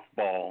golf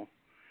ball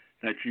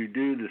that you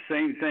do the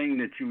same thing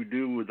that you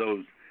do with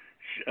those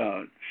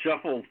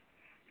shuffle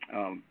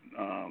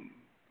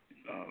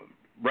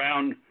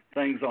round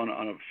things on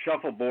a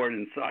shuffleboard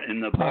inside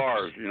in the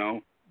bars, you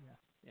know.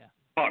 Yeah.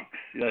 Pucks,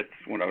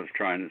 that's what I was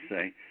trying to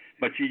say.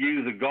 But you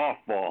use a golf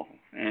ball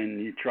and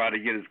you try to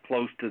get as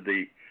close to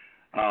the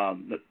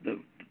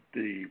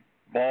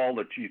ball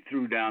that you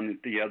threw down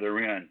at the other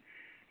end.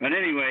 But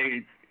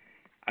anyway,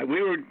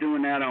 we were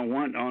doing that on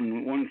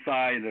one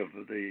side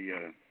of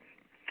the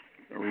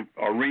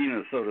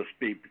arena, so to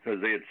speak, because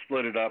they had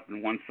split it up,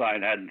 and one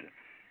side had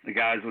the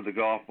guys with the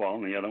golf ball,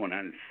 and the other one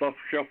had a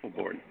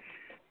shuffleboard.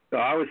 So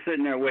I was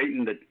sitting there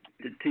waiting to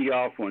tee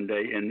off one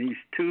day, and these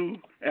two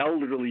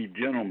elderly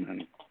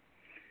gentlemen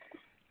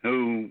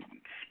who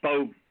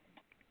spoke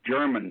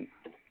German,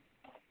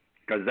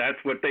 because that's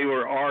what they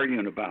were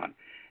arguing about,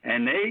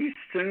 and they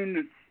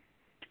soon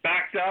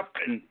backed up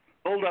and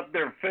pulled up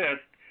their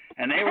fist,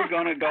 and they were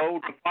going to go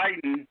to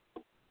fighting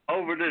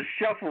over this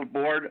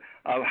shuffleboard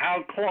of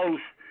how close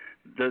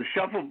the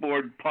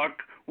shuffleboard puck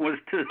was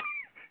to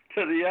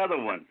the other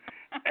one.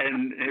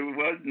 And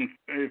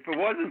if it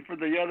wasn't for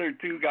the other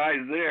two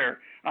guys there,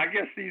 I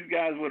guess these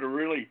guys would have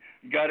really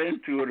got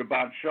into it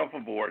about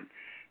shuffleboard.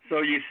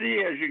 So you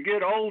see, as you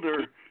get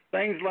older,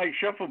 things like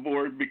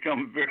shuffleboard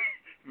become very,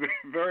 very,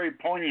 very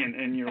poignant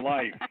in your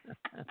life.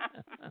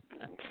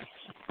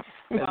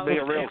 It'd be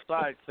a real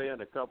sight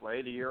seeing a couple of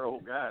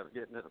 80-year-old guys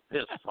getting in a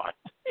fist fight.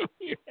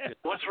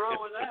 What's wrong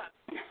with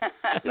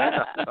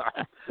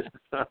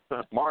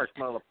that?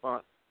 Marshmallow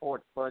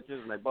porch punches,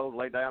 and they both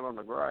lay down on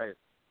the grass.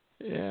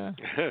 Yeah.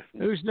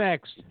 Who's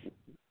next?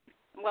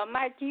 Well,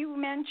 Mike, you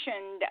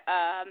mentioned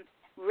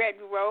Red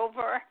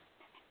Rover.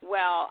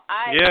 Well,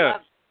 I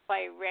love to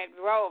play Red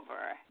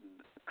Rover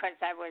because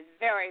I was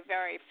very,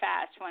 very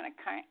fast when it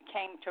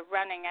came to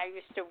running. I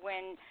used to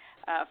win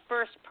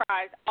first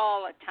prize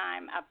all the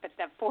time up at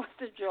the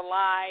 4th of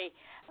July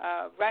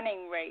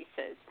running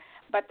races.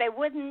 But they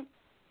wouldn't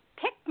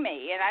pick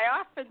me, and I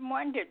often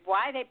wondered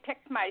why they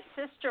picked my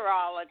sister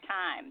all the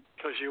time.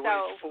 Because you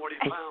weighed 40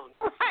 pounds.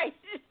 Right.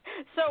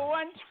 So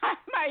one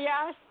time I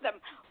asked them,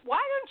 why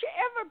don't you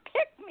ever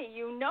pick me?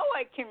 You know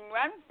I can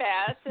run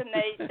fast. And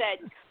they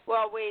said,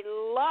 well, we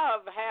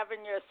love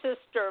having your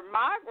sister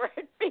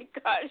Margaret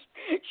because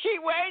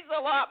she weighs a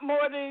lot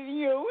more than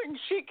you and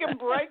she can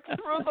break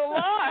through the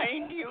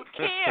line. You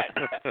can't.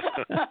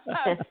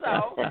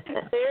 So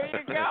there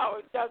you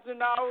go. It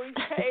doesn't always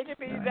pay to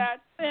be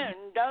that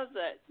thin, does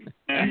it?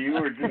 Yeah, you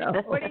were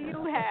just... What do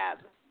you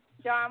have?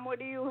 John, what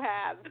do you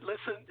have?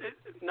 Listen,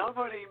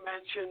 nobody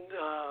mentioned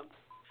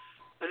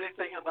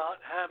anything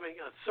about having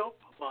a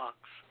soapbox.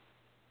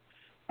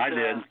 I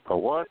did. A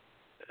what?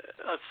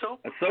 A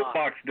soapbox. A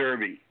soapbox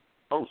derby.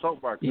 Oh,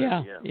 soapbox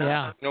Yeah, derby,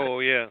 yeah. Oh,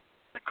 yeah.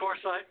 Of course,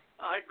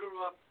 I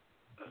grew up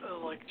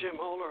like Jim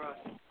Holler.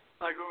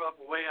 I grew up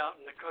way out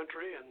in the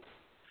country, and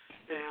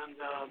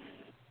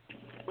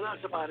when I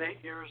was about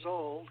 8 years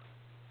old,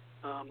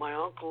 my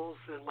uncles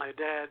and my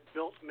dad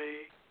built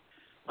me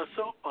a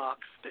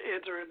soapbox to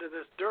enter into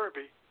this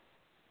derby,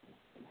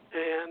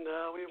 and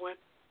we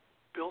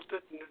built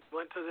it, and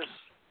went to this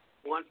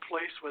one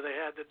place where they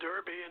had the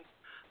derby, and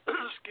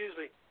excuse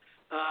me,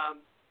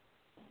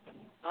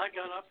 I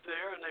got up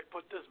there, and they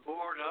put this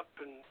board up,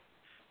 and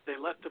they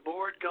let the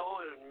board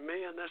go, and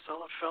me and this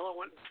other fellow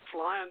went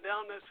flying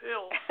down this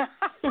hill,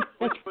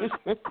 which was,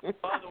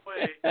 by the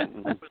way,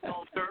 was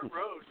all dirt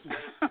roads.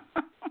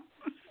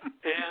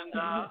 And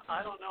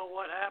I don't know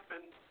what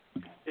happened,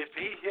 if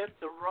he hit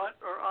the rut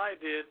or I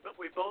did, but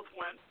we both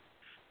went,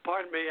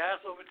 pardon me,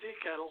 ass over tea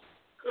kettle,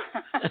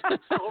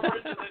 over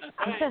into this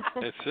bank.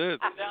 That's it.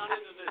 And down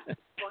into this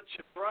bunch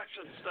of brush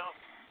and stuff.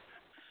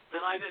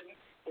 And I didn't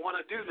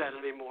want to do that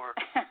anymore.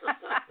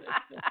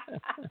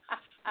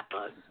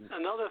 But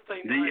another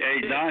thing that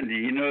Hey, Don, do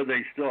you know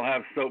they still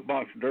have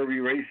soapbox derby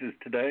races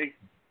today?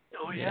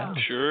 Oh, yeah.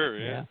 Sure,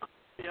 yeah.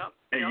 Yep.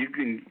 Hey, you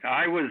can.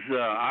 I was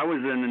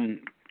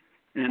in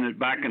it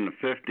back in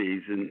the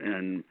 50s,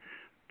 and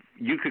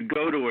you could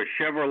go to a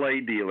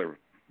Chevrolet dealer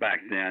back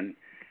then,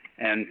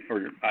 and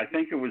for I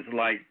think it was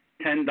like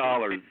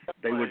 $10,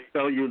 they would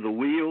sell you the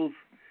wheels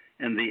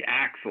and the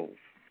axles,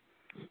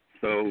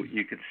 so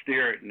you could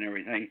steer it and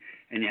everything.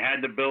 And you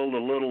had to build a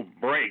little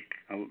brake,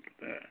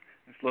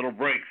 this little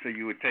brake, so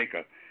you would take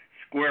a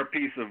square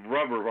piece of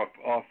rubber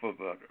off of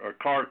a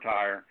car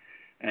tire,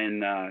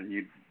 and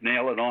you'd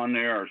nail it on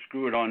there or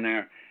screw it on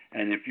there.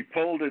 And if you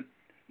pulled it,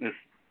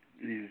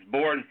 these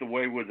boards the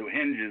way with the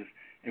hinges,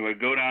 it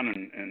would go down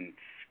and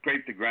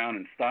scrape the ground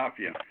and stop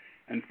you.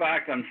 In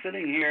fact, I'm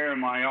sitting here in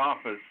my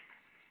office,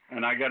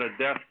 and I got a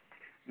desk,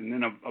 and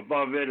then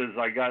above it is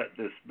I got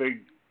this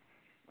big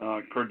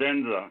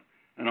credenza,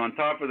 and on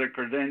top of the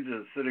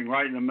credenza, sitting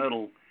right in the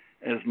middle,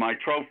 is my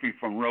trophy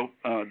from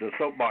the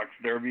soapbox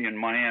derby in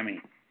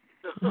Miami.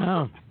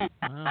 Oh.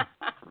 Wow.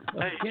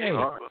 Okay. Hey,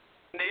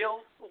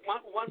 Neil,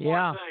 one more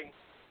thing.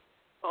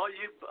 All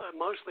you,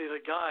 mostly the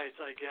guys,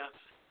 I guess.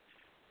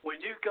 When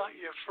you got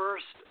your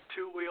first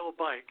two-wheel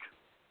bike,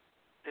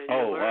 and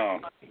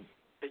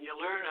you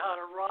learned how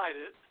to ride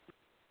it,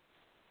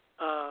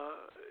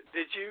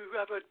 did you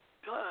ever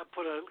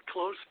put a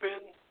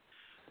clothespin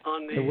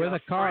on the with a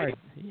card?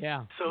 frame?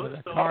 Yeah. So, with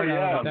a card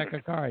on a deck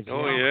of cards.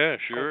 Oh yeah,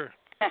 sure.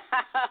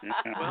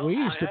 Well, we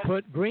used to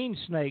put green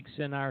snakes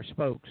in our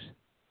spokes.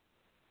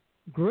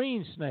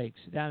 Green snakes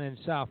down in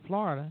South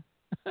Florida.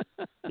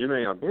 You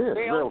mean a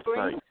real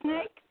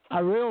snake?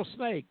 A real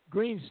snake,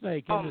 green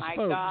snake in the spokes.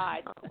 Oh,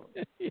 my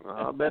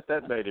God. I bet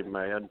that made him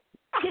mad.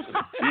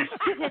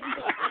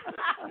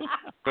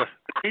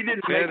 He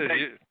didn't make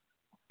that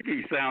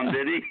creepy sound,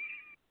 did he?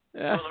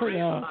 Well,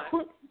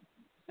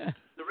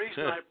 the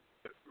reason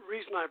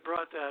I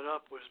brought that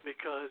up was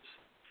because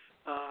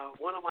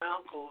one of my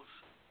uncles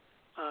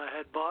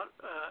had bought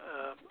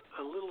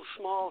a little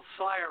small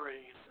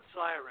siren,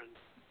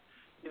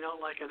 you know,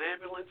 like an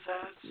ambulance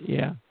has.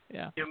 Yeah.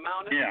 You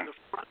mount it to the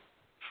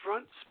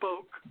front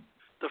spoke,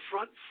 the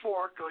front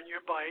fork on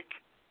your bike,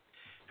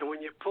 and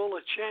when you pull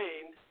a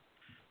chain,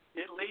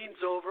 it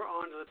leans over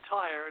onto the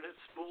tire and it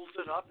spools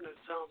it up and it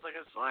sounds like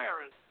a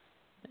siren.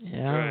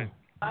 Yeah. Right.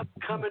 I'm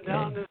coming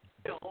down this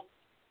hill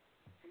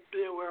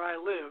near where I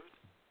lived,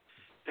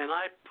 and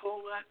I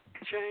pulled that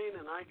chain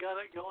and I got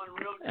it going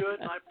real good,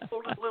 and I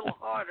pulled it a little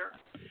harder,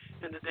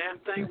 and the damn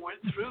thing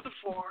went through the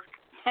fork,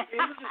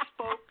 into the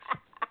spokes,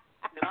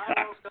 and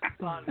I woke up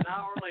about an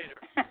hour later.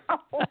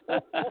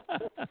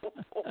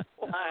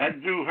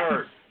 That do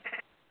hurt.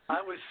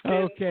 I was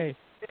skinned. Okay.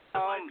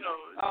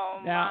 Oh,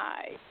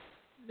 my.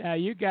 Now,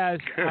 you guys,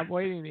 I'm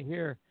waiting to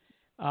hear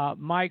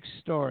Mike's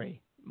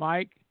story.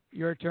 Mike,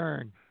 your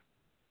turn.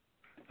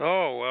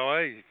 Oh well,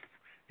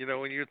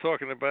 when you're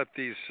talking about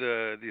these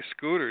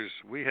scooters,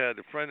 we had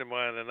a friend of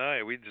mine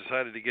and we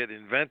decided to get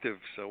inventive,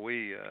 so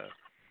we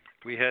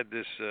had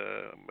this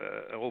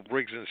old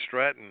Briggs and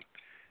Stratton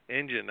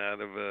engine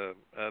out of a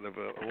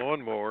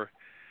lawnmower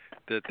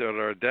that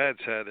our dads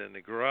had in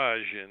the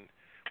garage, and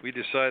we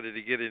decided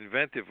to get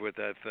inventive with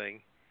that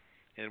thing.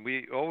 And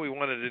all we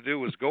wanted to do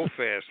was go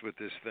fast with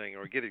this thing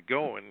or get it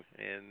going,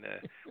 and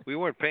we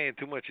weren't paying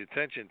too much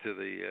attention to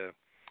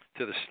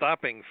the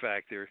stopping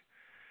factor,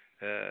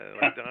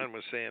 like Don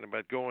was saying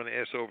about going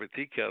ass over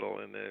tea kettle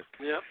and the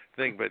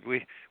thing. But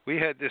we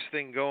had this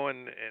thing going,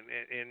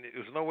 and there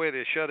was no way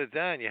to shut it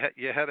down. You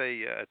had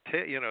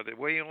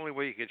the only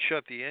way you could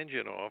shut the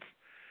engine off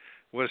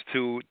was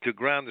to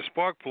ground the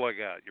spark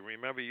plug out. You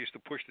remember you used to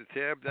push the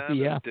tab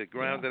down to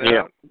ground it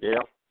out.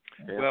 Yeah.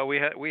 Well, we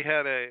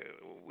had a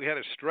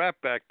strap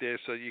back there,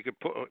 so you could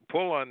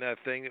pull on that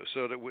thing,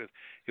 so that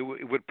it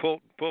would pull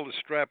the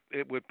strap.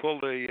 It would pull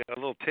the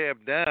little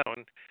tab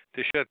down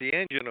to shut the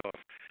engine off.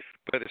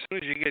 But as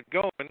soon as you get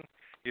going,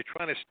 you're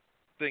trying to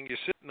thing. You're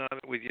sitting on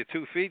it with your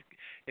 2 feet,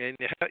 and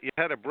you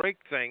had a brake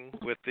thing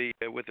with the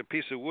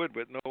piece of wood,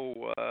 but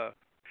no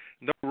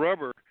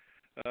rubber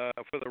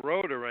for the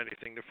road or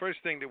anything. The first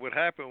thing that would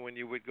happen when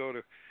you would go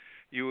to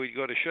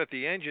shut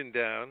the engine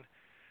down.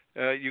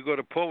 You go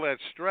to pull that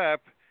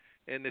strap,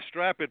 and the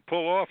strap would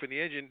pull off, and the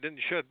engine didn't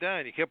shut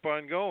down. You kept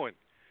on going.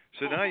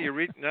 So now you're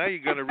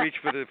going to reach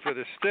for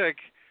the stick,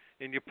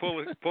 and you pull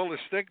the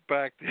stick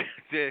back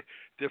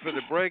for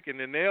the brake, and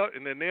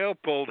the nail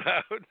pulled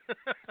out.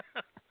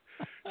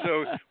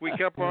 So we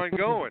kept on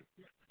going.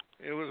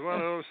 It was one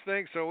of those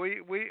things. So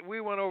we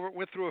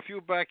went through a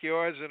few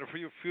backyards and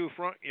a few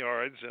front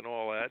yards and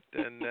all that,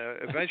 and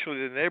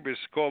eventually the neighbors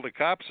called the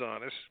cops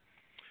on us.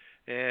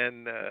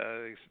 And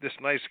this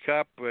nice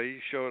cop, he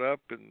showed up,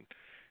 and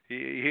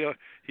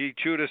he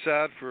chewed us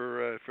out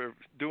for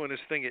doing this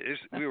thing.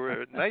 We were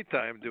at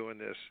nighttime doing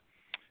this,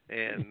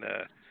 and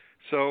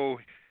so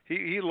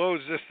he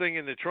loads this thing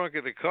in the trunk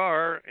of the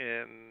car.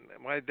 And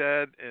my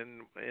dad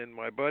and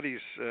my buddy's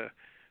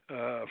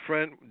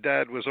friend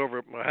dad was over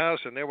at my house,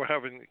 and they were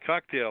having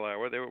cocktail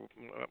hour.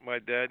 My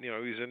dad,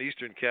 he's an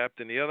Eastern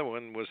captain. The other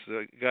one was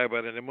the guy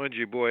by the name of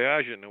Munji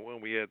Boyajian, the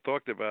one we had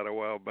talked about a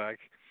while back.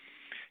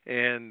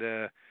 And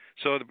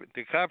so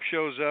the cop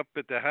shows up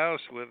at the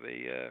house with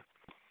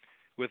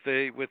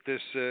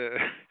this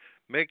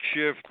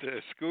makeshift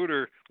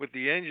scooter with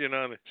the engine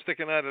on it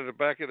sticking out of the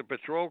back of the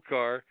patrol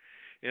car,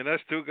 and us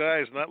two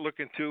guys not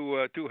looking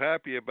too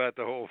happy about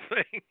the whole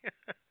thing.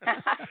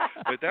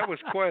 But that was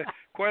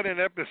quite an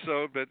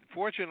episode. But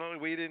fortunately,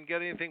 we didn't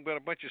get anything but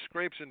a bunch of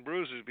scrapes and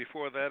bruises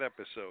before that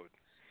episode.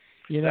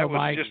 That was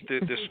Mike, just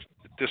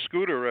the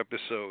scooter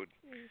episode.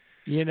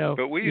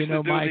 But we used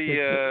to do Mike,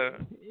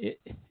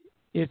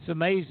 it's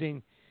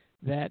amazing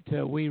that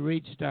we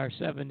reached our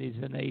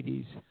 70s and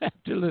 80s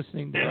after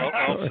listening to that.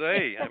 I'll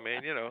say,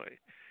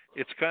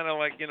 it's kind of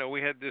like,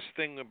 we had this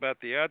thing about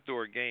the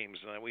outdoor games.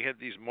 We had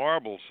these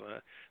marbles.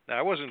 Now,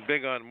 I wasn't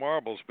big on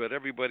marbles, but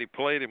everybody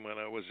played them when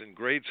I was in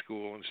grade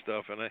school and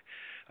stuff. And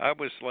I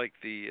was like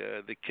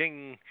the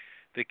king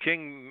the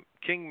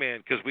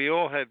Kingman, because we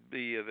all had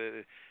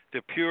the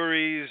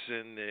Puries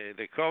and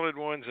the colored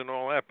ones and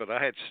all that, but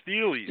I had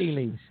Steelies.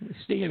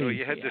 You know,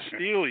 you had the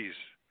Steelies.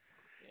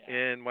 Yeah.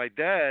 And my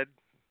dad,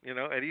 you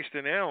know, at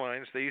Eastern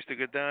Airlines, they used to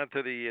go down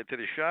to the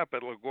shop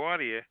at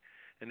LaGuardia,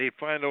 and they'd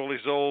find all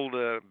these old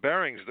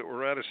bearings that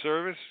were out of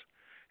service.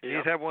 And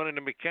he'd have one of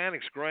the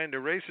mechanics grind the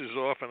races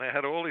off, and I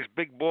had all these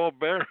big ball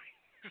bearings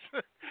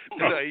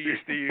that I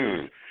used to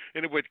use.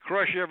 And it would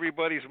crush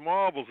everybody's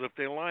marbles if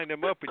they lined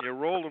them up and you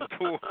rolled them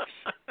towards.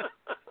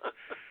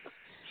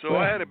 So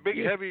I had a big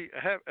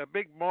a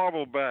big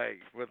marble bag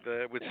with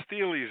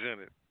Steelies in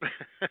it.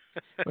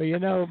 Well, you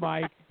know,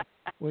 Mike,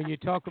 when you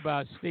talk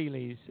about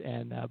Steelies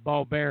and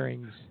ball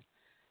bearings,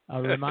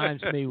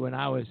 reminds me when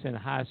I was in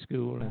high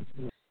school. And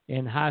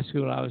in high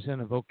school, I was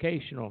in a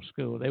vocational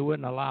school. They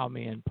wouldn't allow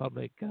me in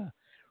public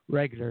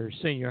regular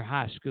senior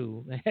high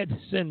school. They had to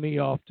send me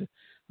off to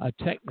a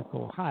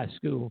technical high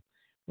school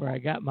where I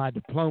got my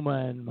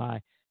diploma and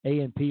my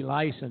A&P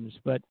license.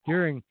 But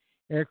during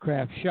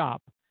aircraft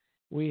shop,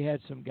 we had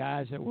some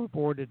guys that were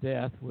bored to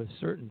death with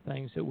certain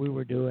things that we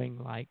were doing,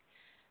 like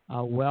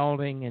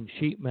welding and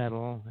sheet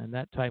metal and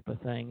that type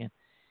of thing.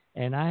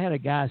 And I had a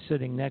guy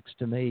sitting next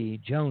to me,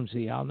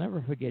 Jonesy. I'll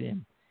never forget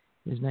him.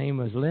 His name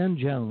was Lynn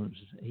Jones.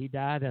 He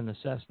died in a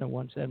Cessna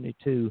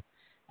 172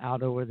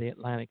 out over the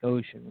Atlantic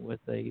Ocean with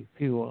a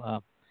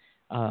fuel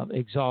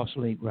exhaust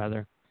leak,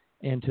 rather,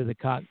 into the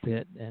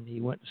cockpit, and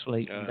he went to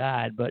sleep and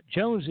died. But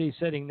Jonesy,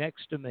 sitting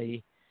next to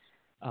me,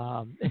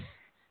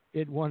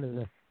 did one of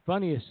the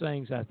funniest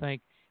things, I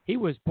think. He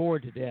was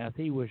bored to death.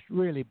 He was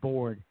really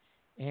bored.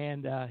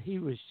 And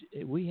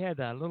we had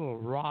a little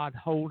rod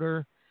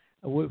holder,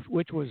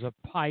 which was a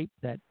pipe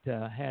that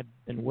had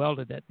been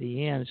welded at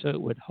the end, so it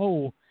would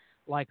hold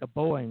like a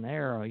bow and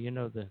arrow, you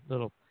know, the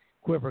little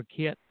quiver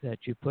kit that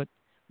you put.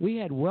 We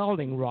had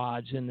welding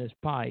rods in this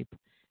pipe,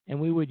 and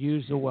we would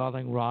use the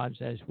welding rods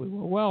as we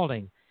were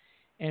welding.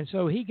 And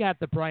so he got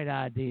the bright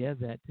idea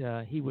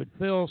that he would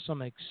fill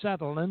some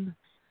acetylene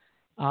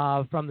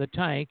from the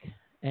tank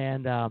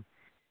and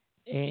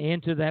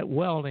into that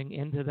welding,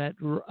 into that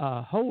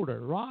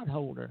rod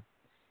holder,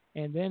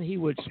 and then he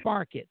would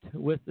spark it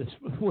with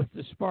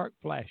the spark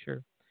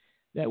flasher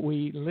that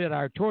we lit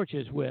our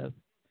torches with.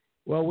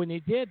 Well, when he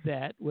did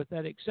that with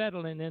that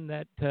acetylene in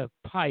that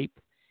pipe,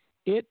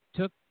 it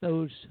took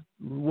those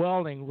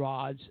welding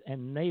rods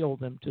and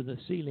nailed them to the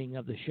ceiling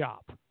of the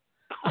shop.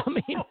 I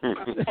mean,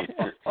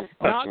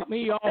 knocked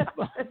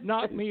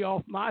me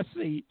off my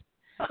seat,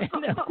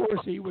 and of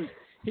course he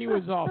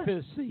was off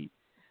his seat.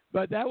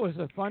 But that was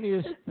the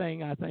funniest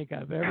thing I think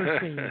I've ever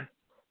seen,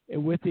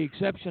 with the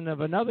exception of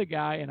another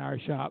guy in our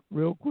shop.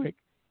 Real quick,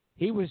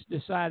 he was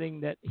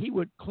deciding that he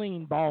would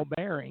clean ball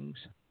bearings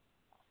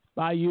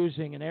by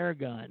using an air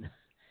gun.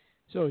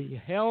 So he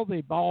held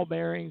the ball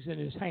bearings in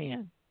his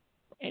hand,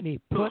 and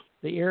he put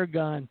the air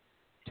gun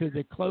to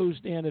the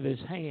closed end of his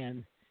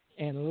hand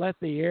and let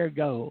the air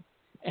go.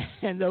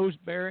 And those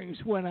bearings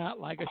went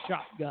out like a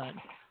shotgun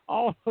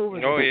all over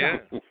the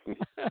shop.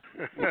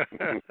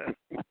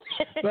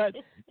 But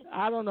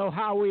I don't know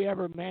how we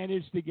ever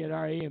managed to get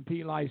our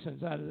A&P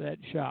license out of that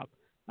shop.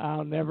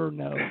 I'll never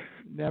know.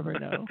 Never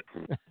know.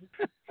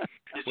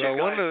 Well,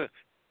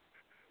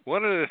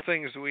 one of the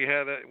things we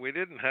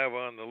didn't have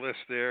on the list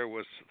there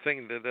was the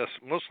thing that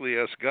mostly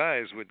us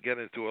guys would get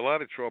into a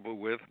lot of trouble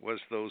with was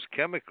those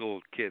chemical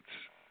kits.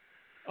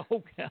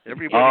 Oh, God.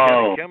 Everybody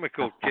had a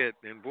chemical kit,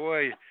 and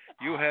boy,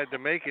 you had the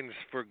makings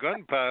for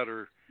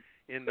gunpowder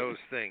in those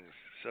things.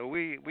 So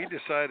we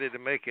decided to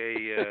make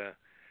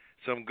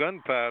some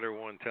gunpowder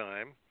one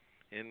time,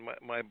 and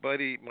my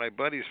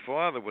buddy's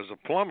father was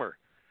a plumber.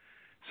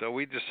 So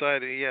we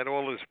decided he had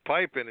all his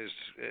pipe in his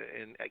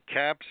in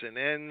caps and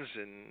ends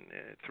and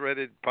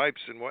threaded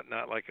pipes and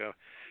whatnot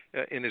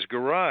in his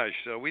garage.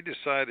 So we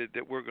decided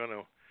that we're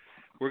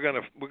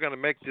gonna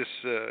make this.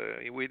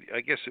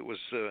 I guess it was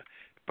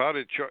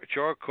powdered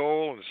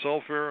charcoal and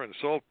sulfur and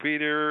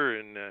saltpeter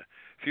and a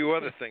few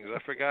other things. I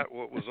forgot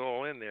what was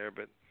all in there,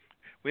 but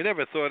we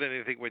never thought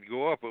anything would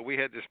go up. But we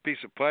had this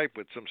piece of pipe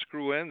with some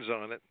screw ends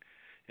on it,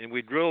 and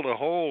we drilled a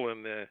hole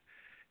in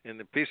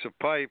the piece of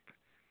pipe.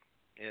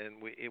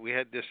 And we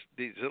had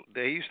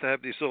they used to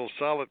have these little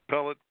solid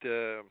pellet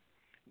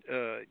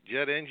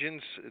jet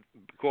engines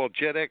called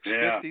Jet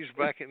X50s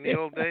back in the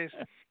old days.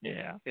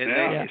 Yeah.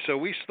 And so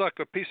we stuck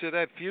a piece of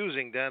that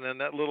fusing down in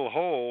that little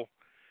hole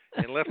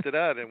and left it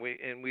out, and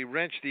we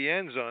wrenched the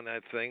ends on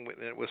that thing,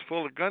 and it was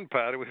full of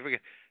gunpowder. We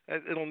figured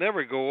it'll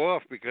never go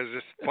off because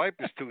this pipe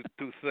is too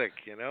thick,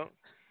 you know.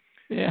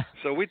 Yeah.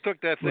 So we took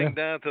that thing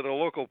down to the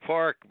local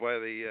park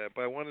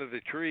by one of the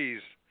trees,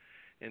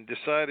 and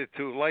decided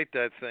to light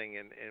that thing,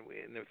 and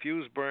the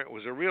fuse burnt. It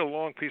was a real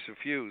long piece of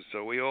fuse,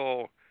 so we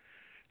all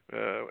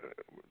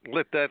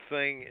lit that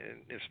thing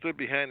and stood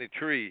behind the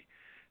tree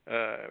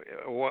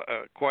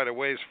quite a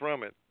ways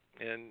from it,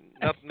 and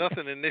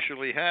nothing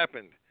initially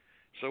happened.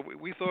 So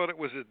we thought it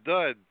was a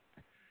dud,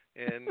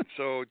 and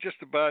so just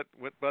about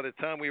by the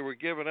time we were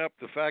giving up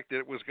the fact that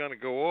it was going to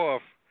go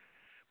off,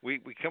 we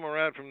come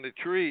around from the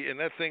tree, and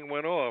that thing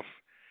went off.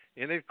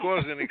 and it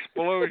caused an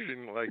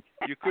explosion like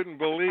you couldn't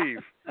believe.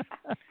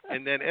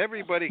 And then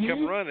everybody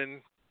come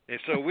running, and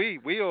so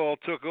we all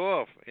took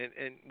off.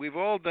 And we've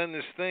all done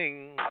this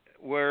thing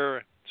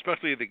where,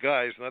 especially the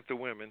guys, not the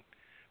women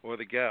or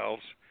the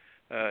gals,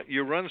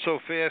 you run so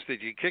fast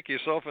that you kick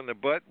yourself in the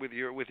butt with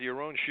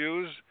your own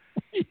shoes.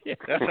 Yeah.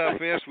 That's how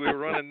fast we were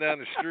running down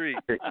the street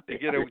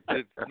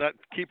to not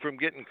keep from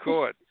getting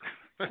caught.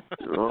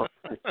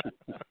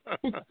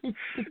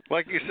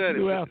 Like you said,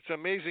 it's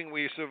amazing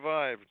we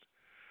survived.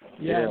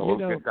 Yeah, well, you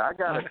know.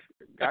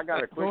 I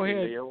got a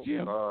quick deal.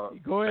 Jim.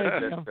 Go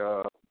ahead, Jim.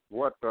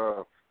 What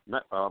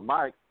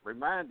Mike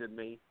reminded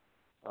me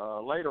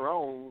later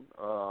on,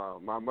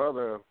 my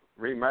mother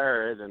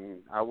remarried,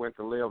 and I went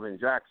to live in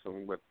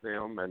Jackson with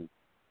them. And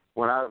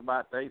when I was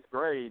about the 8th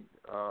grade,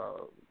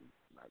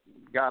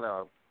 got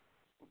a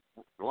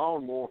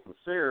lawnmower from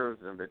Sears,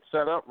 and it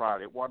set up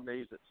right. It wasn't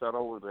these that set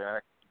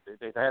over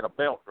it had a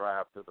belt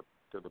drive to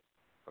the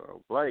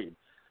blade,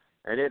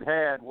 and it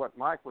had what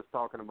Mike was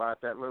talking about,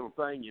 that little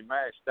thing you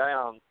mash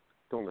down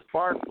on the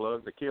spark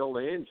plug to kill the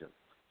engine.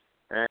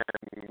 And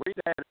we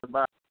had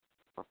about,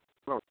 I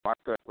don't know, I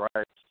cut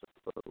grass,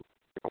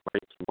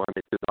 make some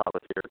money, $2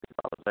 here,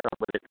 $2 there,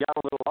 but it got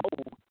a little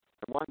old.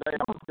 And one day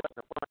I was cutting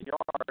the front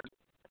yard,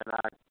 and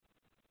I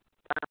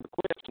timed the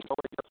quit and go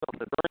and get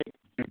something to drink,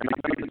 and I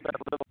noticed that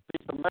little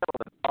piece of metal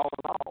had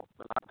fallen off,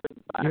 and I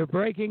couldn't find it. You're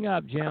breaking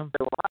up, Jim.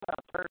 So I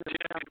turned the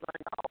damn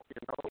thing off,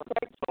 you know.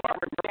 So I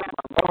remember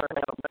my mother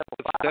had a metal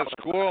file. That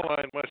squall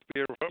line must be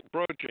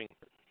approaching.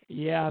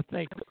 Yeah,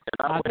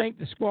 I think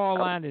the squall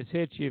line has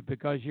hit you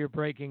because you're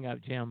breaking up,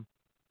 Jim.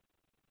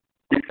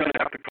 You're going to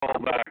have to call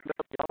back.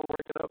 Y'all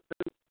breaking up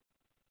too?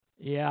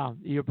 Yeah,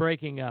 you're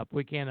breaking up.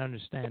 We can't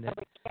understand it.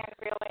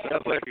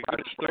 Sounds like a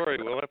good story.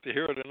 We'll have to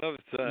hear it another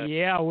time.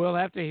 Yeah, we'll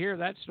have to hear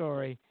that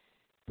story.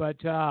 But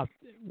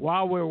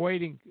while we're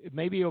waiting,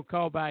 maybe you'll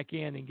call back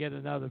in and get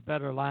another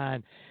better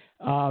line.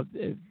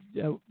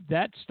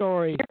 That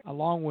story,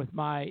 along with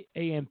my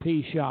AMP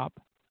shop,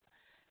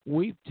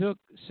 we took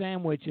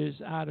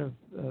sandwiches out of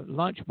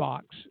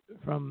lunchbox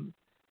from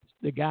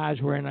the guys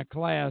who were in a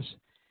class,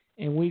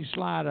 and we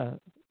slide a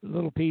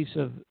little piece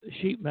of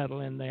sheet metal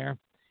in there,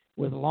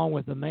 along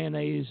with the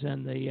mayonnaise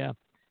and the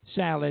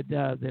salad,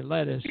 the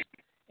lettuce,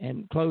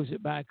 and close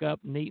it back up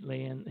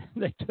neatly. And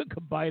they took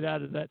a bite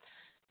out of that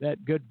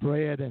good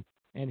bread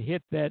and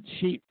hit that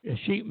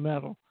sheet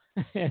metal.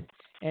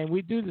 And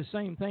we do the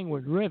same thing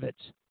with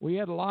rivets. We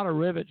had a lot of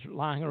rivets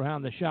lying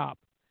around the shop,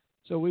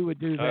 so we would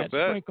do that.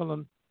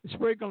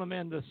 Sprinkle them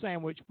in the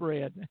sandwich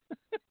bread.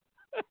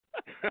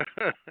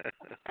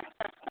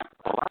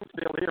 Well, I'm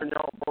still hearing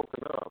y'all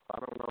broken up. I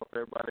don't know if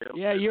everybody else.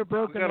 Yeah, you're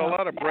broken up. We've got a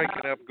lot of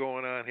breaking up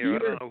going on here. I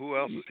don't know who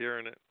else is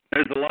hearing it.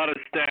 There's a lot of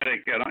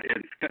static, and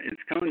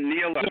it's coming.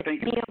 Neil, I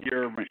think it's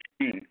your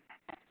machine.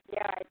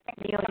 Yeah, I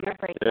think Neil, you're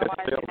breaking up.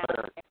 Still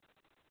there.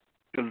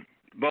 Because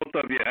both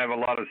of you have a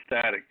lot of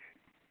static.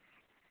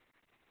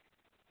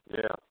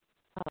 Yeah.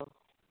 Oh.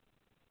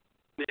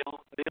 Neil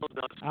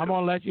does. I'm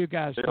going to let you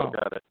guys Still talk.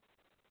 got it.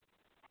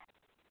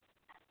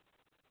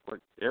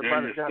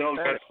 Everybody's got still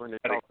static got when they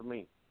static. talk to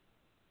me.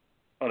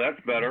 Oh, that's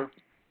better.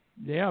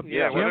 Yeah,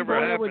 Yeah, Jim, whatever go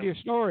ahead happened. with your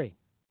story.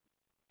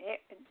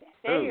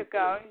 There you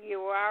go. You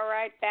were all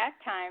right that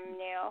time,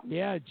 Neil.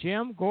 Yeah,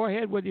 Jim, go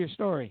ahead with your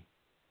story.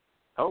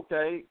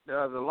 Okay,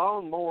 the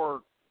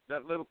lawnmower,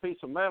 that little piece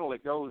of metal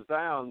that goes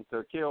down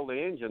to kill the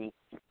engine,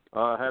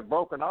 had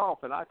broken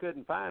off, and I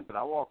couldn't find it.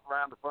 I walked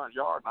around the front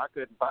yard, and I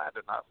couldn't find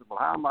it. And I said, well,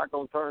 how am I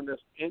going to turn this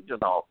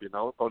engine off, you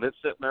know? So it's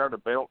sitting there, the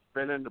belt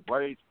spinning, the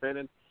blade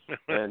spinning.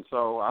 And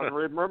so I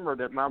remember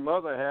that my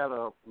mother had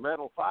a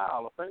metal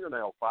file, a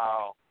fingernail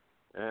file,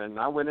 and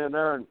I went in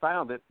there and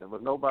found it. There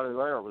was nobody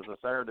there. It was a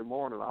Saturday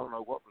morning. I don't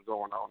know what was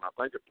going on. I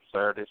think it was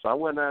Saturday. So I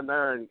went in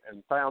there and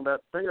found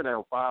that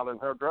fingernail file in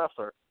her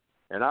dresser,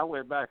 and I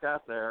went back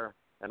out there,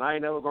 and I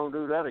ain't never going to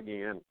do that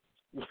again.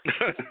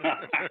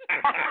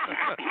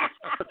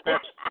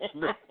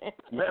 That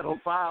metal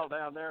file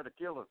down there to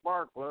kill a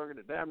spark plug, and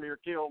it damn near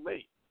killed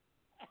me.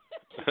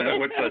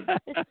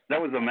 That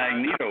was a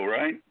magneto,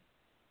 right?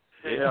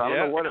 Yeah, I don't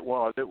know what it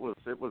was. It was.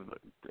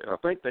 I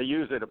think they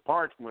used it at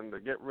Parchman to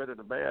get rid of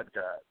the bad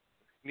guys.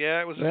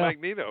 Yeah, it was a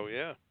magneto.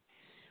 Yeah.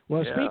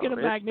 Well, speaking of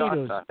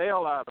magnetos, shocked the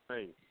hell out of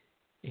me.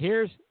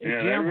 Here's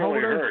Yeah, Jim that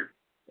really Holder. hurt.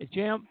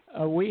 Jim,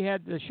 we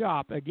had the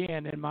shop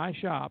again in my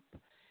shop.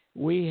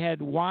 We had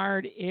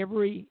wired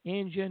every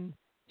engine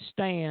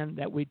stand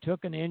that we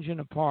took an engine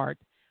apart.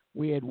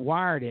 We had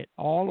wired it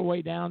all the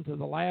way down to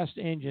the last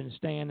engine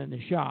stand in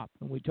the shop,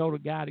 and we told a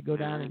guy to go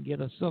down and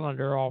get a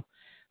cylinder off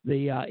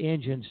the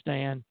engine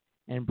stand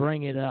and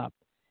bring it up.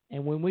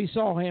 And when we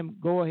saw him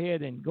go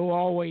ahead and go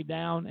all the way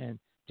down and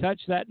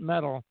touch that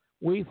metal,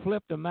 we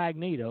flipped a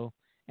magneto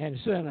and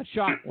sent a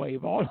shock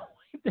wave all the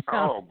way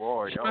down. Oh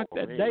boy! Shocked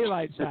the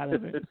daylights out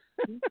of it.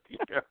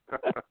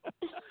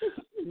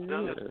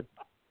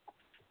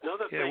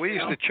 Yeah, we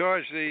used to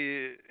charge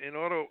in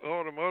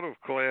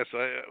automotive class.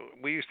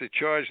 We used to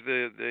charge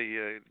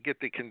get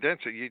the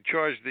condenser. You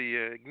charge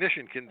the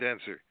ignition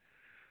condenser,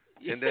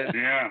 and then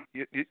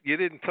you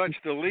didn't touch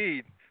the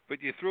lead,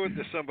 but you threw it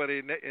to somebody,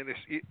 and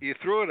you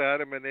threw it at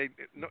them, and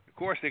of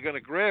course, they're going to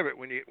grab it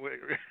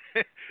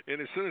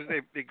and as soon as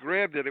they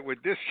grabbed it, it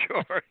would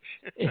discharge.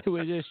 It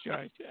would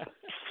discharge.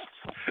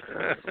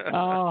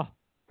 Oh,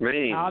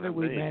 mean. How did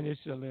we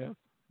manage to live?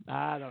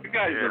 I don't know. You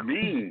guys are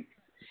mean.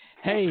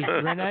 Hey,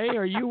 Renee,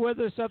 are you with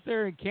us up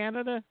there in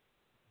Canada?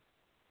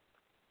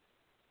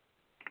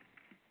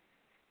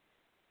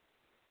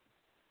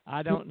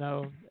 I don't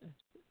know.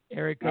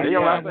 Eric, I think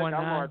I'm going to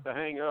have to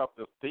hang up.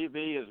 The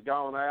TV has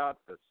gone out.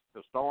 The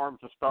storms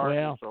are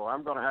starting, so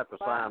I'm going to have to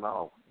sign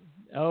off.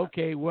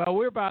 Okay, well,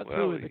 we're about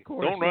through with the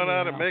course. Don't run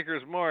out of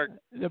Maker's Mark.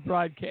 The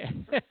broadcast.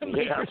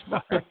 Maker's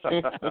Mark.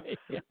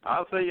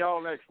 I'll see y'all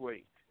next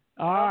week.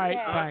 All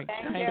right,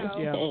 thanks,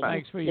 Jim.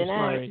 Thanks for your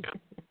story.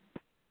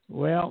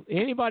 Well,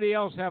 anybody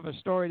else have a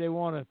story they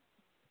want to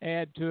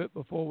add to it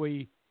before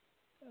we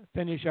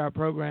finish our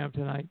program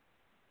tonight?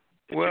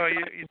 Well,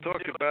 you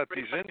talked about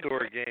these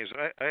indoor games.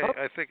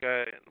 I think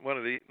one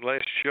of the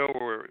last show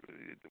or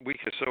a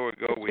week or so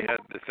ago we had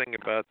the thing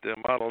about the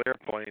model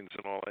airplanes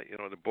and all that. You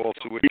know, the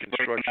balsa wood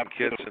construction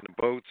kits and the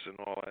boats and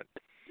all that.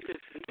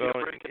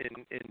 Well,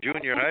 in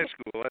junior high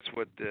school, that's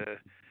what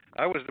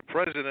I was the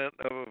president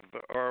of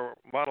our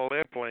model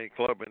airplane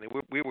club, and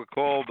we were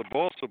called the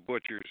balsa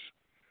butchers.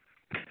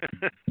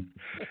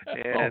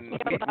 And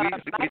we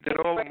did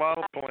all the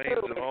model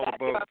planes and all the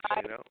boats,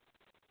 you know.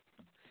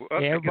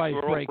 Yeah,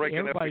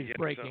 everybody's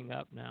breaking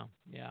up now.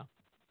 Yeah.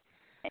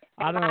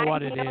 I don't know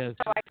what it is.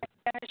 So I can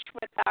finish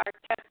with our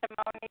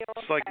testimonials.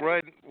 It's like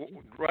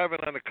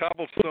driving on a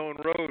cobblestone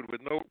road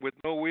with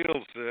no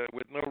wheels,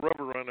 with no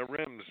rubber on the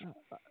rims.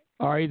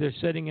 Or either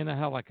sitting in a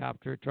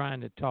helicopter trying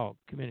to talk,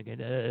 communicate.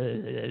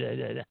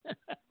 Yeah.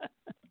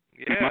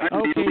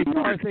 Okay,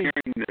 Dorothy.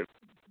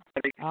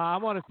 I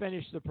want to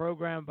finish the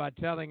program by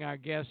telling our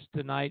guests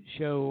tonight's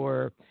show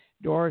were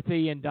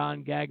Dorothy and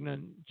Don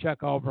Gagnon,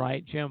 Chuck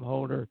Albright, Jim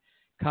Holder,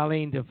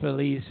 Colleen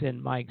DeFelice, and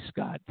Mike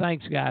Scott.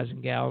 Thanks, guys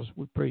and gals.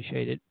 We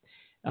appreciate it.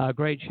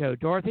 Great show.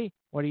 Dorothy,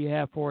 what do you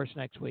have for us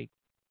next week?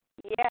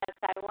 Yes,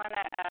 I want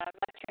to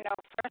let you know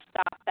first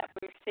off that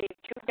we received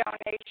 2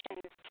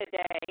 donations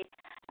today.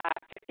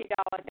 $50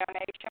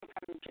 donation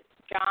from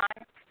John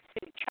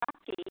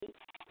Suchaki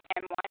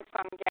and one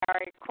from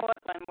Gary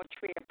Cortland, which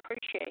we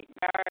appreciate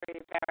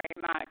very, very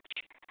much.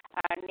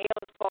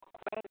 Neil's book,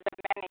 Wings of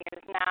Many,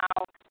 is now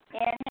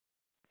in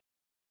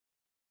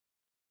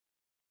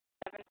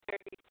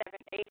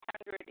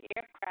 737-800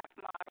 aircraft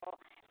model.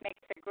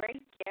 Makes a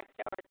great gift,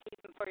 or it's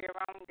even for your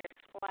own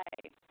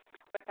display.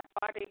 With a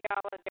 $40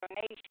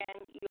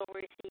 donation, you'll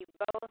receive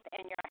both,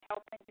 and you're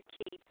helping to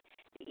keep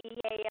the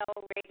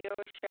EAL radio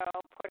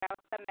show put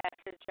out the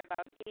message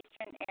about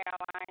Eastern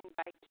Airline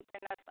by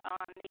keeping us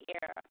on the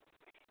air.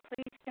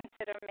 Please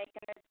consider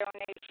making a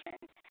donation.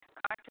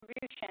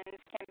 Contributions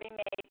can be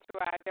made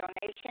through our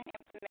donation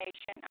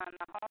information on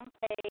the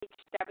homepage,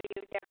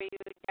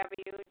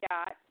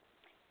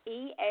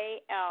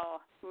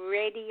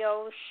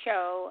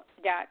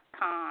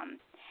 www.ealradioshow.com.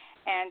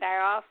 And I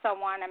also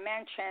want to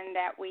mention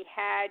that we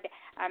had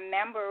a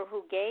member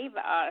who gave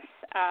us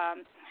a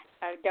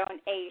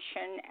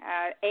donation,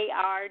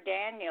 A.R.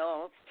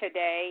 Daniels,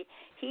 today.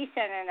 He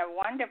sent in a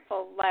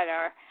wonderful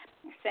letter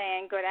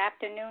saying, "Good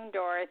afternoon,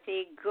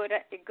 Dorothy.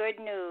 Good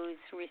news.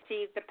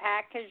 Received the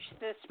package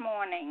this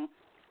morning.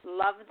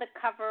 Love the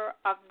cover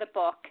of the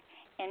book.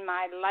 In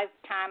my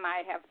lifetime,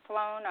 I have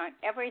flown on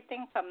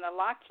everything from the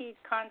Lockheed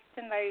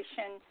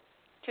Constellation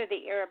to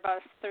the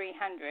Airbus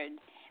 300.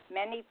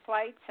 Many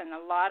flights and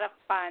a lot of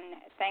fun.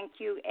 Thank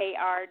you,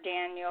 A.R.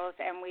 Daniels,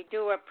 and we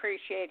do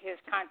appreciate his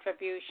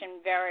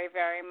contribution very,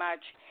 very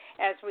much,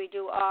 as we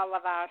do all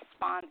of our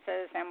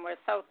sponsors, and we're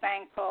so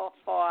thankful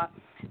for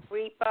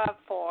REPA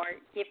for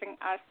giving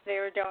us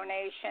their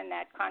donation.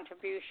 That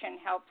contribution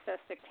helps us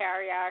to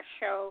carry our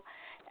show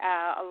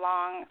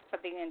along for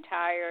the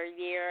entire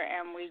year,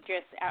 and we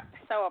just are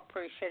so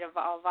appreciative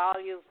of all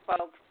you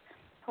folks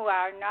who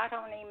are not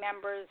only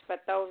members,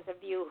 but those of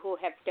you who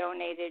have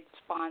donated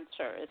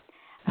sponsors.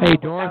 Hey,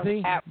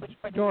 Dorothy.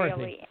 Dorothy.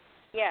 Really,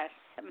 yes.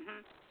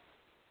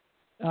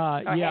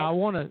 I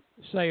want to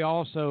say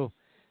also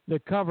the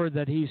cover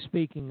that he's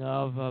speaking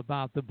of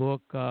about the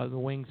book, The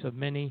Wings of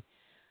Many,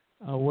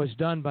 was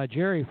done by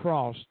Jerry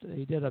Frost.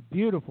 He did a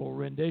beautiful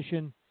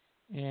rendition,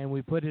 and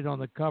we put it on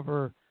the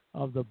cover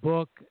of the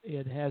book.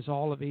 It has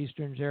all of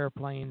Eastern's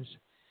airplanes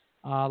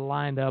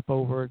lined up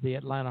over the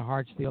Atlanta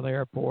Hartsfield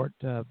Airport.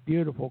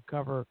 Beautiful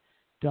cover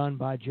done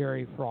by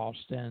Jerry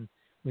Frost, and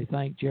we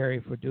thank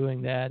Jerry for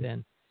doing that.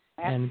 And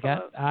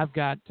I've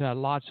got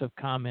lots of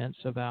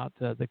comments about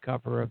the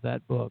cover of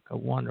that book. A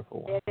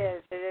wonderful one.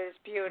 It is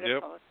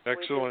beautiful. Yep.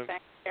 Excellent. We do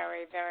thank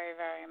Jerry very,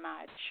 very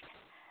much.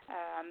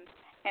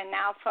 And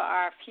now for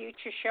our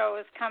future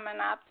shows coming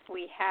up,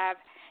 we have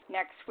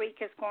next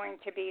week is going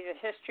to be the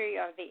history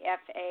of the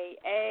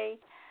FAA,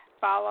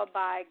 followed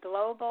by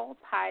global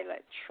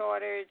pilot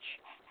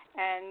shortage,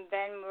 and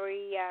then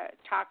we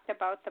talked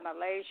about the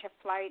Malaysia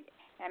flight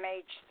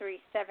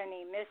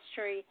MH370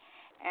 mystery,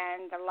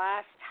 and the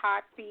last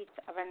heartbeats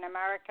of an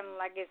American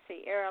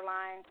legacy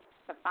airline,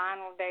 the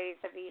final days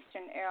of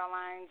Eastern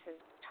Airlines, is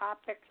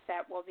topics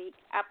that will be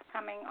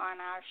upcoming on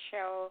our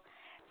show.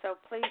 So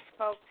please,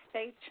 folks,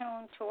 stay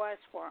tuned to us.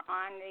 We're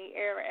on the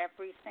air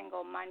every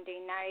single Monday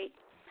night.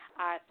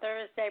 Our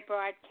Thursday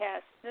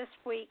broadcast this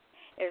week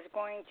is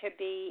going to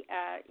be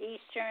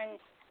Eastern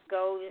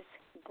Goes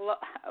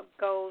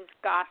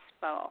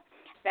Gospel.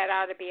 That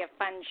ought to be a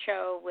fun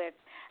show with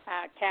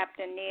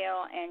Captain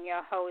Neil and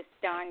your host,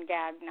 Don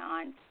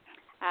Gagnon.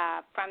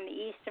 From the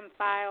Eastern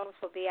Files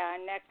will be our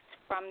next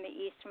From the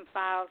Eastern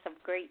Files of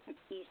Great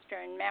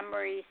Eastern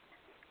Memories.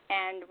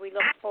 And we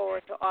look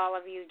forward to all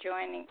of you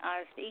joining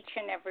us each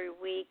and every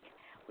week.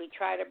 We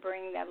try to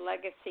bring the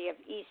legacy of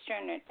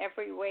Eastern in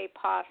every way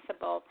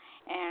possible,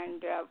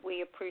 and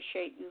we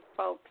appreciate you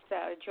folks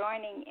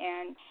joining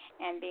in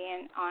and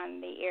being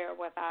on the air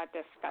with our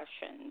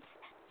discussions.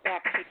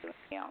 Back to you,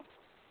 Neil.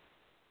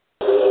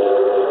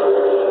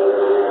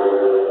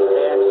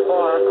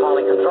 CX-4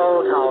 calling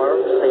control tower.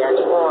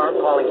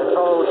 CX-4 calling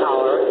control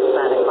tower.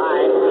 Standing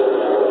by.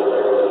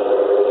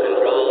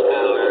 Control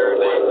tower,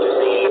 back to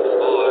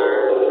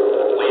CX-4.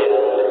 Wind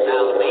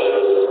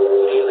southeast,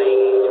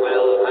 ceiling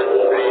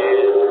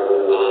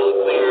 1200. All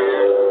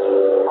clear.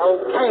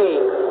 Okay,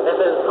 this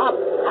is Hop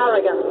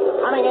Harrigan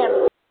coming in.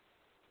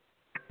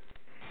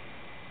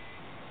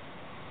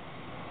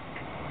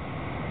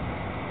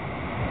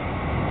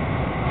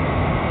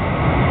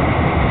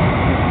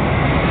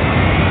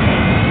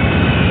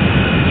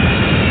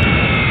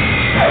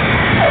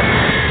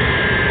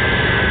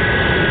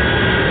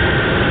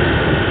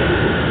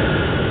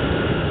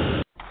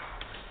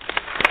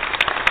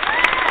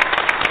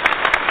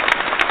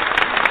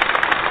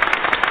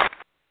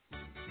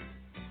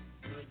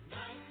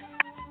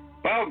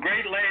 Well,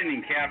 great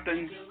landing,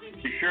 Captain.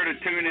 Be sure to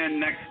tune in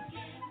next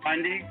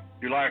Monday,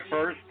 July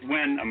 1st,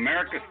 when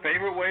America's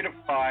favorite way to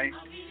fly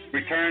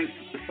returns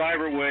to the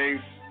cyber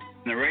waves,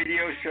 and the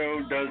radio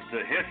show does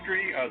the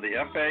history of the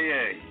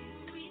FAA,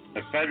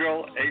 the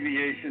Federal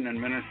Aviation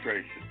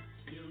Administration.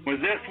 With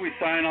this, we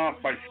sign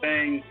off by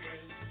saying,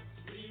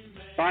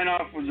 sign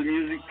off with the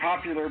music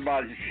popular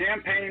by the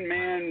Champagne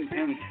Man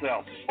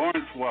himself,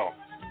 Lawrence Welk,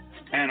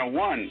 and a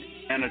 1,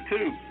 and a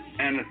 2,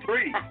 and a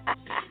 3.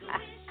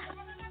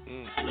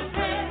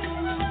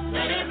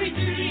 That every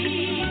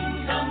dream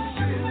comes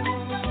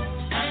true,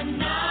 and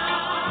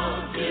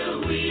now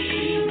till we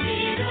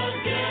meet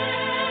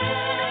again.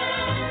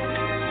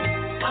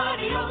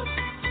 Adios,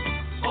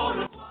 au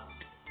revoir,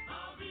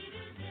 I'll be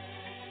the day.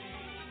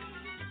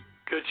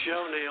 Good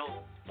show, Neil.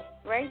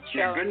 Great show.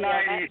 Yeah, good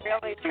night, That Eastern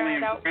really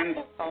turned out friends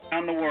wonderful.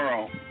 around the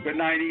world. Good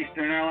night,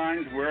 Eastern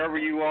Airlines, wherever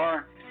you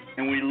are,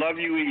 and we love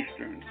you,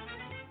 Eastern.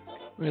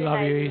 We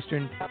love you,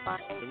 Eastern.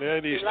 Good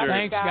night, Eastern.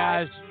 Thanks,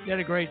 guys. Did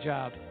a great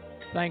job.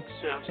 Thanks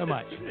Yeah, so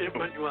much. It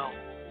went well.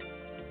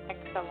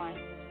 Excellent.